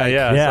bit. Yeah,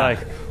 yeah. Yeah.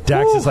 It's like,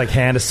 Dax's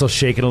hand is still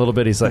shaking a little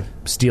bit. He's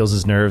steals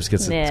his nerves,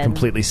 gets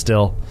completely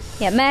still.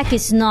 Yeah, Mac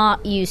is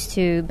not used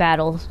to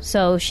battle,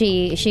 so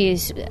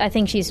she's. I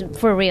think she's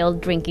for real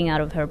drinking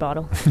out of her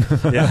bottle.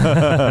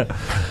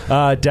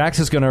 Dax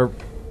is going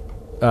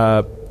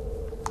to,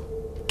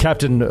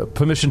 Captain,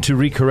 permission to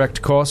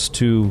recorrect course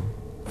to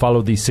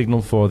follow the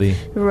signal for the.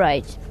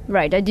 Right.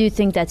 I do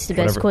think that's the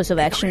best course of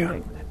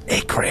action.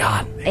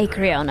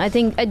 Acreon.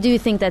 I do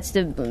think that's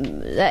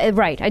the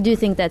right. I do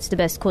think that's the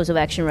best course of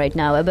action right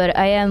now. But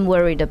I am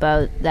worried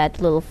about that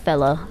little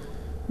fella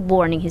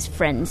warning his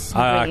friends.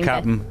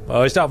 Captain,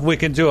 there's stuff we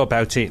can do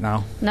about it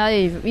now. No,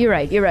 you're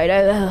right.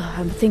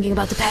 I'm thinking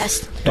about the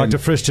past. Dr.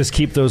 Frisch, just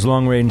keep those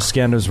long-range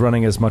scanners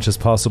running as much as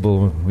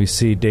possible. We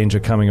see danger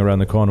coming around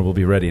the corner. We'll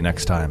be ready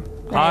next time.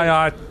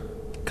 Aye.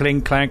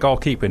 Clink, clank, I'll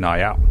keep an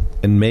eye out.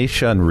 And Mei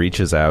Shun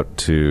reaches out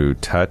to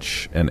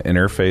touch and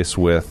interface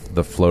with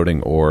the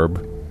floating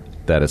orb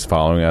that is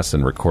following us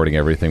and recording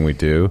everything we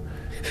do.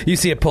 You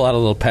see it pull out a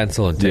little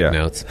pencil and take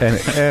notes.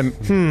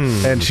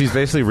 And she's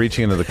basically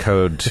reaching into the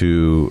code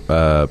to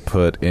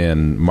put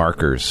in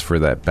markers for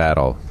that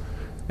battle.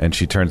 And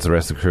she turns to the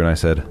rest of the crew and I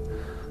said,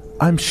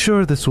 I'm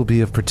sure this will be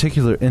of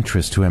particular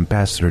interest to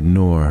Ambassador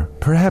Noor.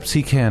 Perhaps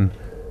he can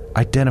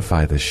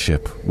identify this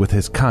ship with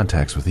his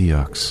contacts with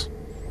Eox.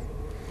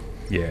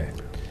 Yeah.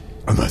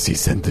 Unless he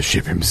sent the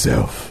ship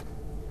himself.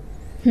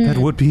 That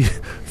would be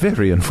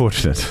very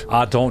unfortunate.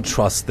 I don't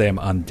trust them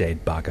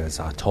undead buggers,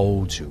 I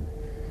told you.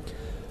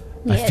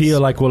 Yes. I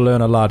feel like we'll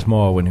learn a lot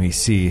more when we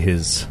see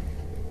his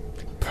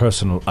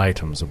personal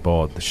items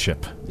aboard the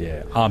ship.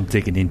 Yeah, I'm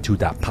digging into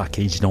that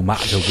package no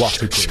matter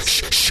what it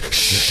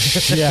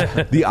is.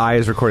 Yeah. The eye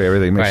is recording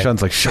everything. Mei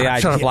Shun's like, shut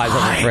up.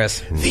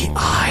 The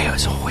eye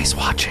is always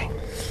watching.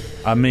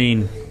 I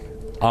mean,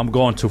 I'm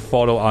going to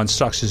follow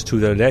instructions to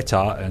the letter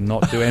and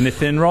not do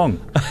anything wrong.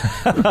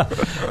 All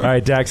right,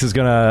 Dax is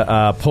going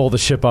to pull the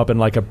ship up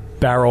in a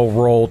barrel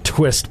roll,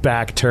 twist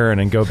back turn,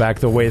 and go back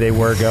the way they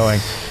were going.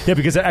 Yeah,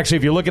 because actually,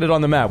 if you look at it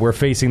on the map, we're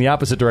facing the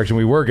opposite direction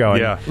we were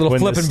going. Yeah, little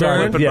flip and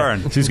burn.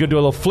 So he's going to do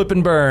a little flip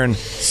and burn,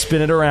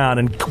 spin it around,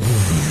 and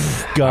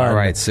gun. All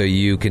right, so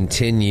you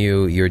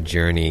continue your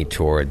journey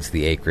towards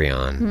the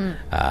Acreon,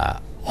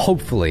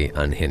 hopefully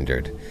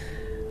unhindered.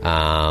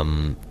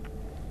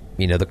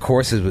 The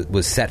course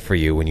was set for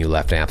you when you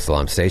left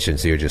Absalom Station,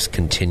 so you're just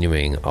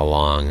continuing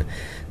along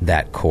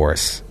that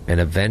course. And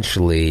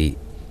eventually,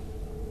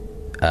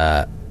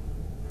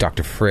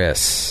 Dr.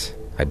 Friss,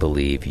 I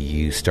believe,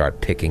 you start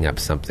picking up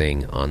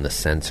something on the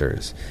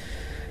sensors.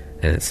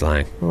 And it's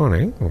like,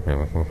 warning,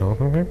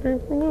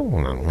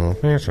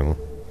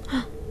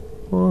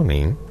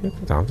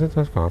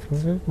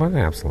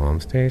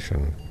 Absalom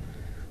Station.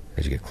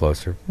 As you get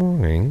closer,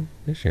 warning,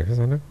 this ship is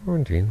under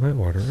quarantine by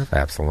order of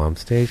Absalom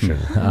Station.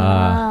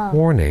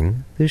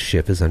 Warning, this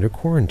ship is under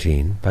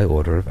quarantine by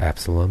order of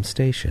Absalom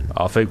Station.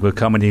 I think we're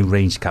coming in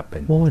range,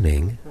 Captain.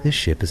 Warning, this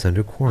ship is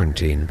under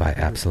quarantine by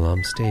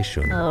Absalom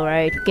Station. All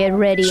right, get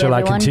ready, Shall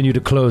everyone. I continue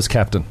to close,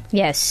 Captain?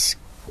 Yes,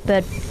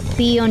 but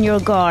be on your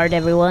guard,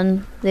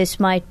 everyone.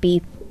 This might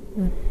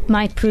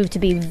prove to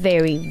be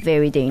very,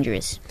 very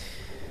dangerous.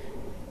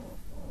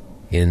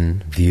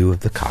 In view of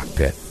the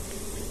cockpit,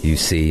 you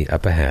see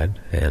up ahead,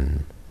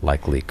 and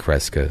likely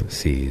Kreska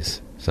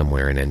sees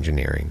somewhere in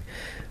engineering,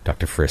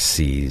 Dr. Friss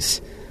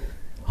sees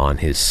on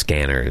his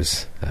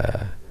scanners,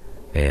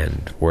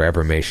 and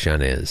wherever Mei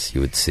Shun is, you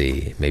would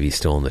see, maybe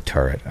still in the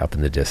turret, up in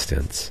the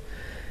distance,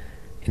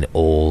 an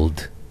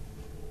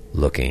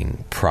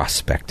old-looking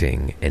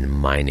prospecting and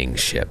mining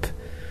ship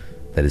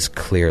that has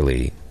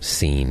clearly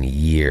seen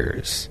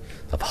years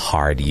of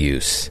hard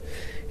use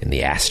in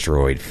the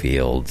asteroid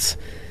fields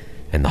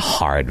and the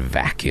hard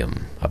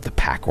vacuum of the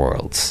pack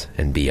worlds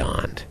and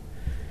beyond.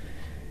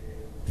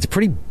 It's a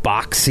pretty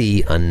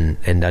boxy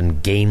and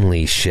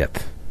ungainly ship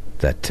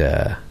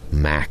that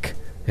Mac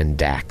and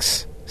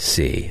Dax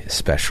see,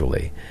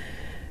 especially.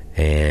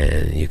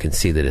 And you can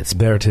see that it's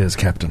there it is,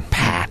 Captain.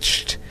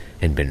 Patched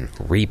and been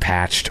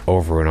repatched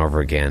over and over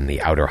again.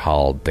 The outer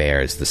hull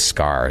bears the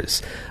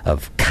scars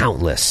of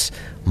countless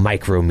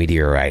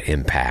micrometeorite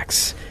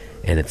impacts,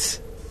 and its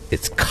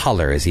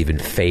color is even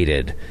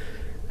faded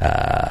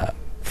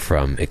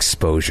from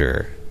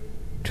exposure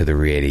to the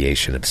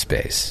radiation of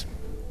space.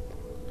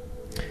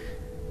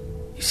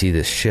 You see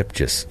this ship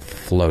just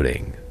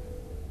floating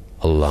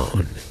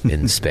alone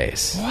in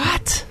space.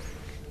 What?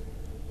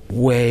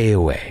 Way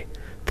away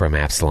from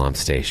Absalom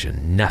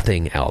Station.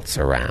 Nothing else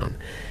around.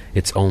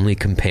 Its only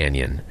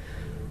companion,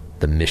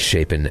 the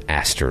misshapen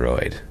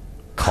asteroid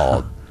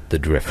called the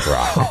Drift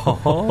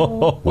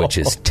Rock, which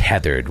is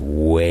tethered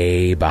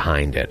way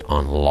behind it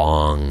on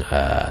long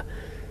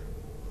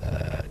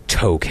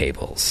tow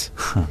cables.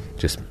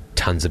 Just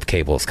tons of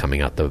cables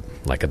coming out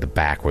at the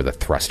back where the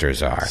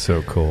thrusters are.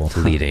 So cool.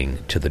 Leading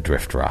to the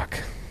Drift Rock.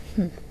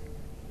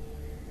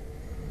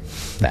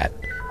 That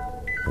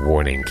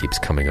warning keeps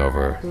coming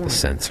over the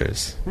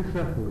sensors.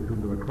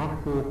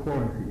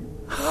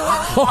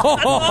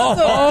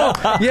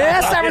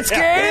 Yes,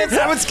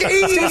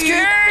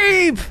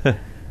 Escape!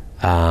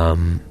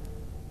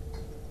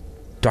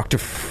 Dr.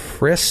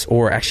 Friss,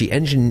 or actually,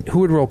 who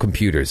would roll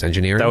computers?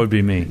 Engineering? That would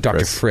be me. Dr.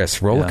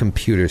 Friss, roll a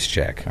computers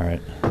check. All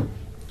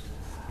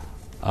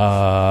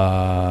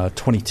right.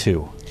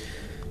 22.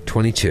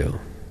 22.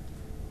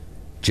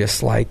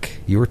 Just like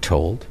you were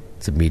told,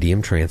 it's a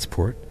medium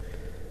transport.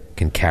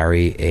 Can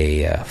carry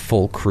a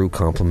full crew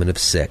complement of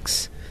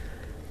 6.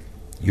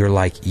 You're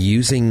like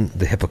using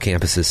the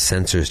hippocampus's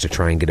sensors to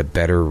try and get a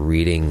better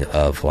reading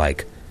of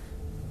like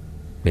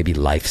maybe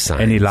life signs.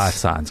 Any life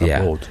signs,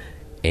 upload.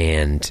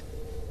 And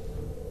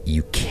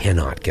you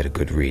cannot get a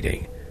good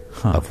reading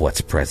of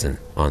what's present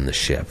on the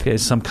ship.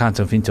 There's some kind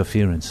of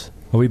interference.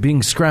 Are we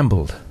being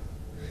scrambled?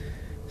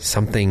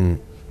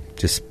 Something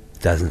just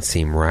doesn't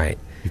seem right.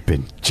 You've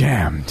been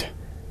jammed.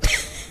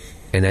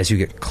 And as you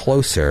get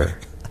closer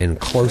and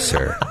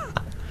closer...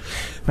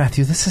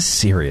 Matthew, this is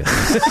serious.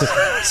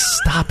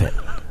 Stop it.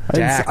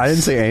 I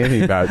didn't say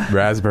anything about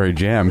raspberry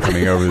jam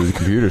coming over the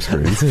computer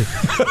screens.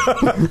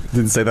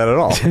 Didn't say that at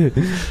all.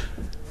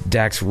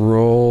 Dax,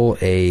 roll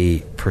a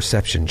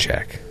perception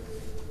check.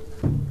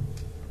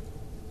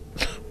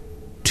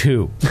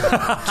 2.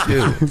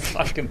 2.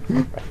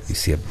 You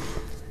see a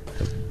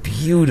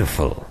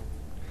beautiful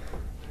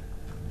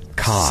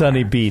car.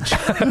 Sunny beach.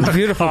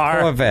 Beautiful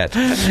Corvette.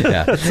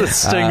 Yeah. It's a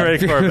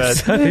Stingray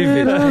Corvette.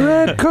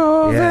 Red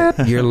Corvette.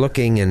 Yeah, you're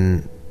looking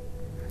and,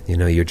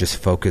 you're just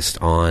focused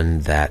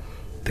on the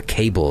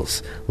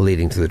cables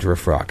leading to the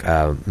drift rock.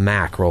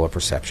 Mac, roll a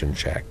perception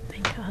check.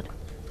 Thank God.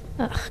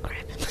 Oh,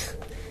 crap.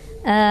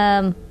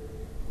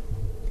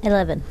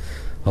 11.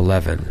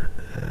 11.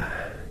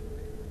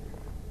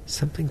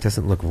 Something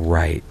doesn't look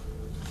right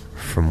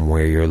from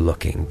where you're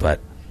looking, but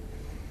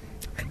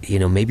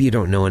maybe you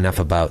don't know enough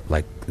about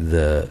like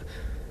the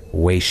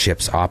way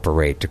ships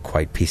operate to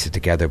quite piece it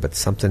together, but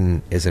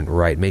something isn't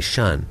right. Mei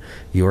Shun,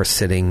 you're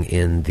sitting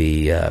in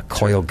the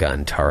coil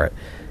gun turret,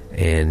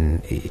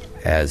 and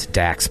as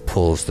Dax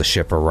pulls the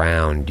ship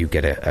around, you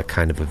get a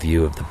kind of a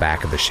view of the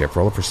back of the ship.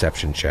 Roll a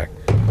perception check.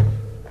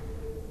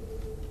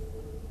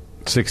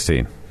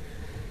 16.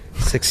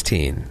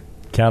 16.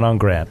 Count on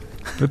Grant.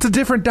 It's a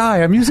different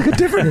die. I'm using a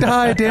different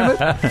die, damn it.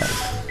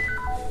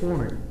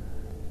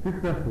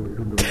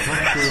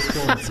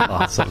 That's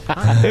awesome.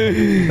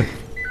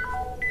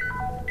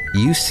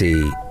 You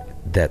see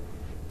that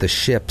the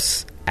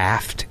ship's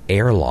aft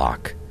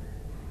airlock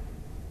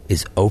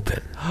is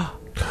open,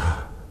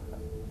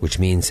 which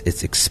means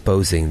it's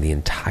exposing the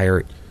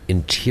entire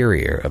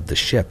interior of the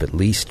ship, at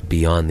least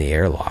beyond the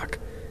airlock,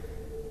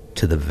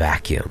 to the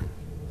vacuum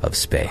of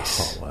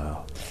space. Oh,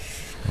 wow.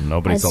 Well,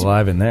 nobody's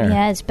alive in there.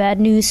 Yeah, it's bad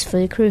news for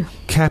the crew.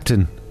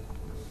 Captain,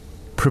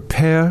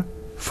 prepare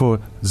for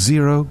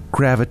zero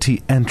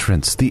gravity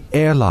entrance. The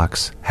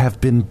airlocks have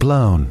been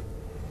blown.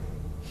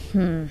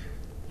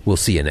 We'll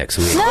see you next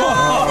week. Oh,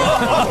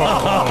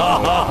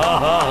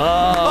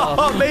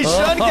 Mei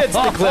Shun gets the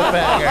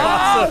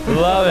cliffhanger.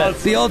 Love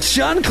it. The old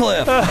Shun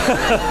Cliff. A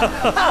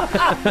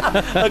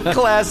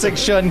classic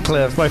Shun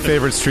Cliff. My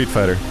favorite Street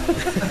Fighter.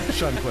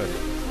 Shun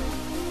Cliff.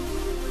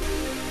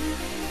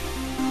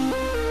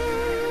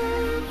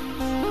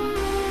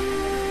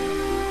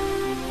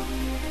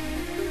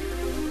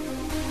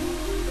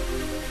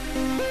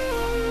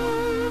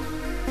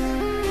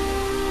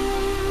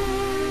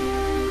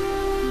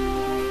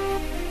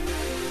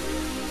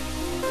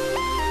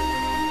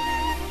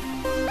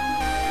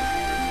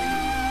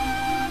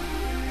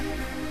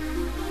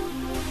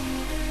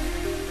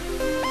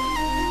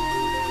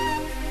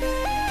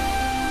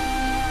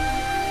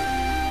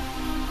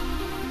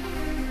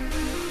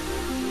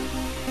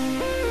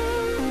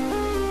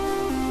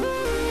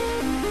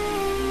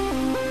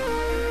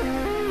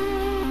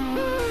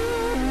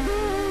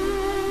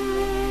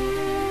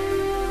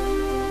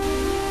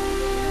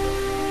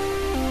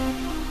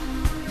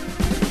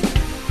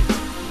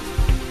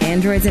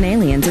 Androids and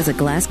Aliens is a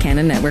Glass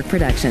Cannon Network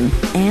production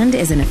and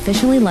is an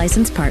officially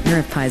licensed partner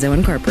of Paizo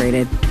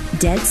Incorporated.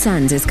 Dead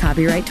Suns is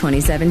copyright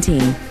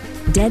 2017.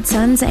 Dead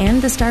Suns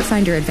and the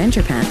Starfinder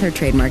Adventure Path are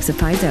trademarks of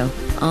Paizo.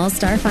 All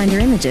Starfinder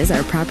images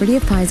are property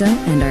of Paizo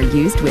and are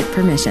used with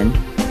permission.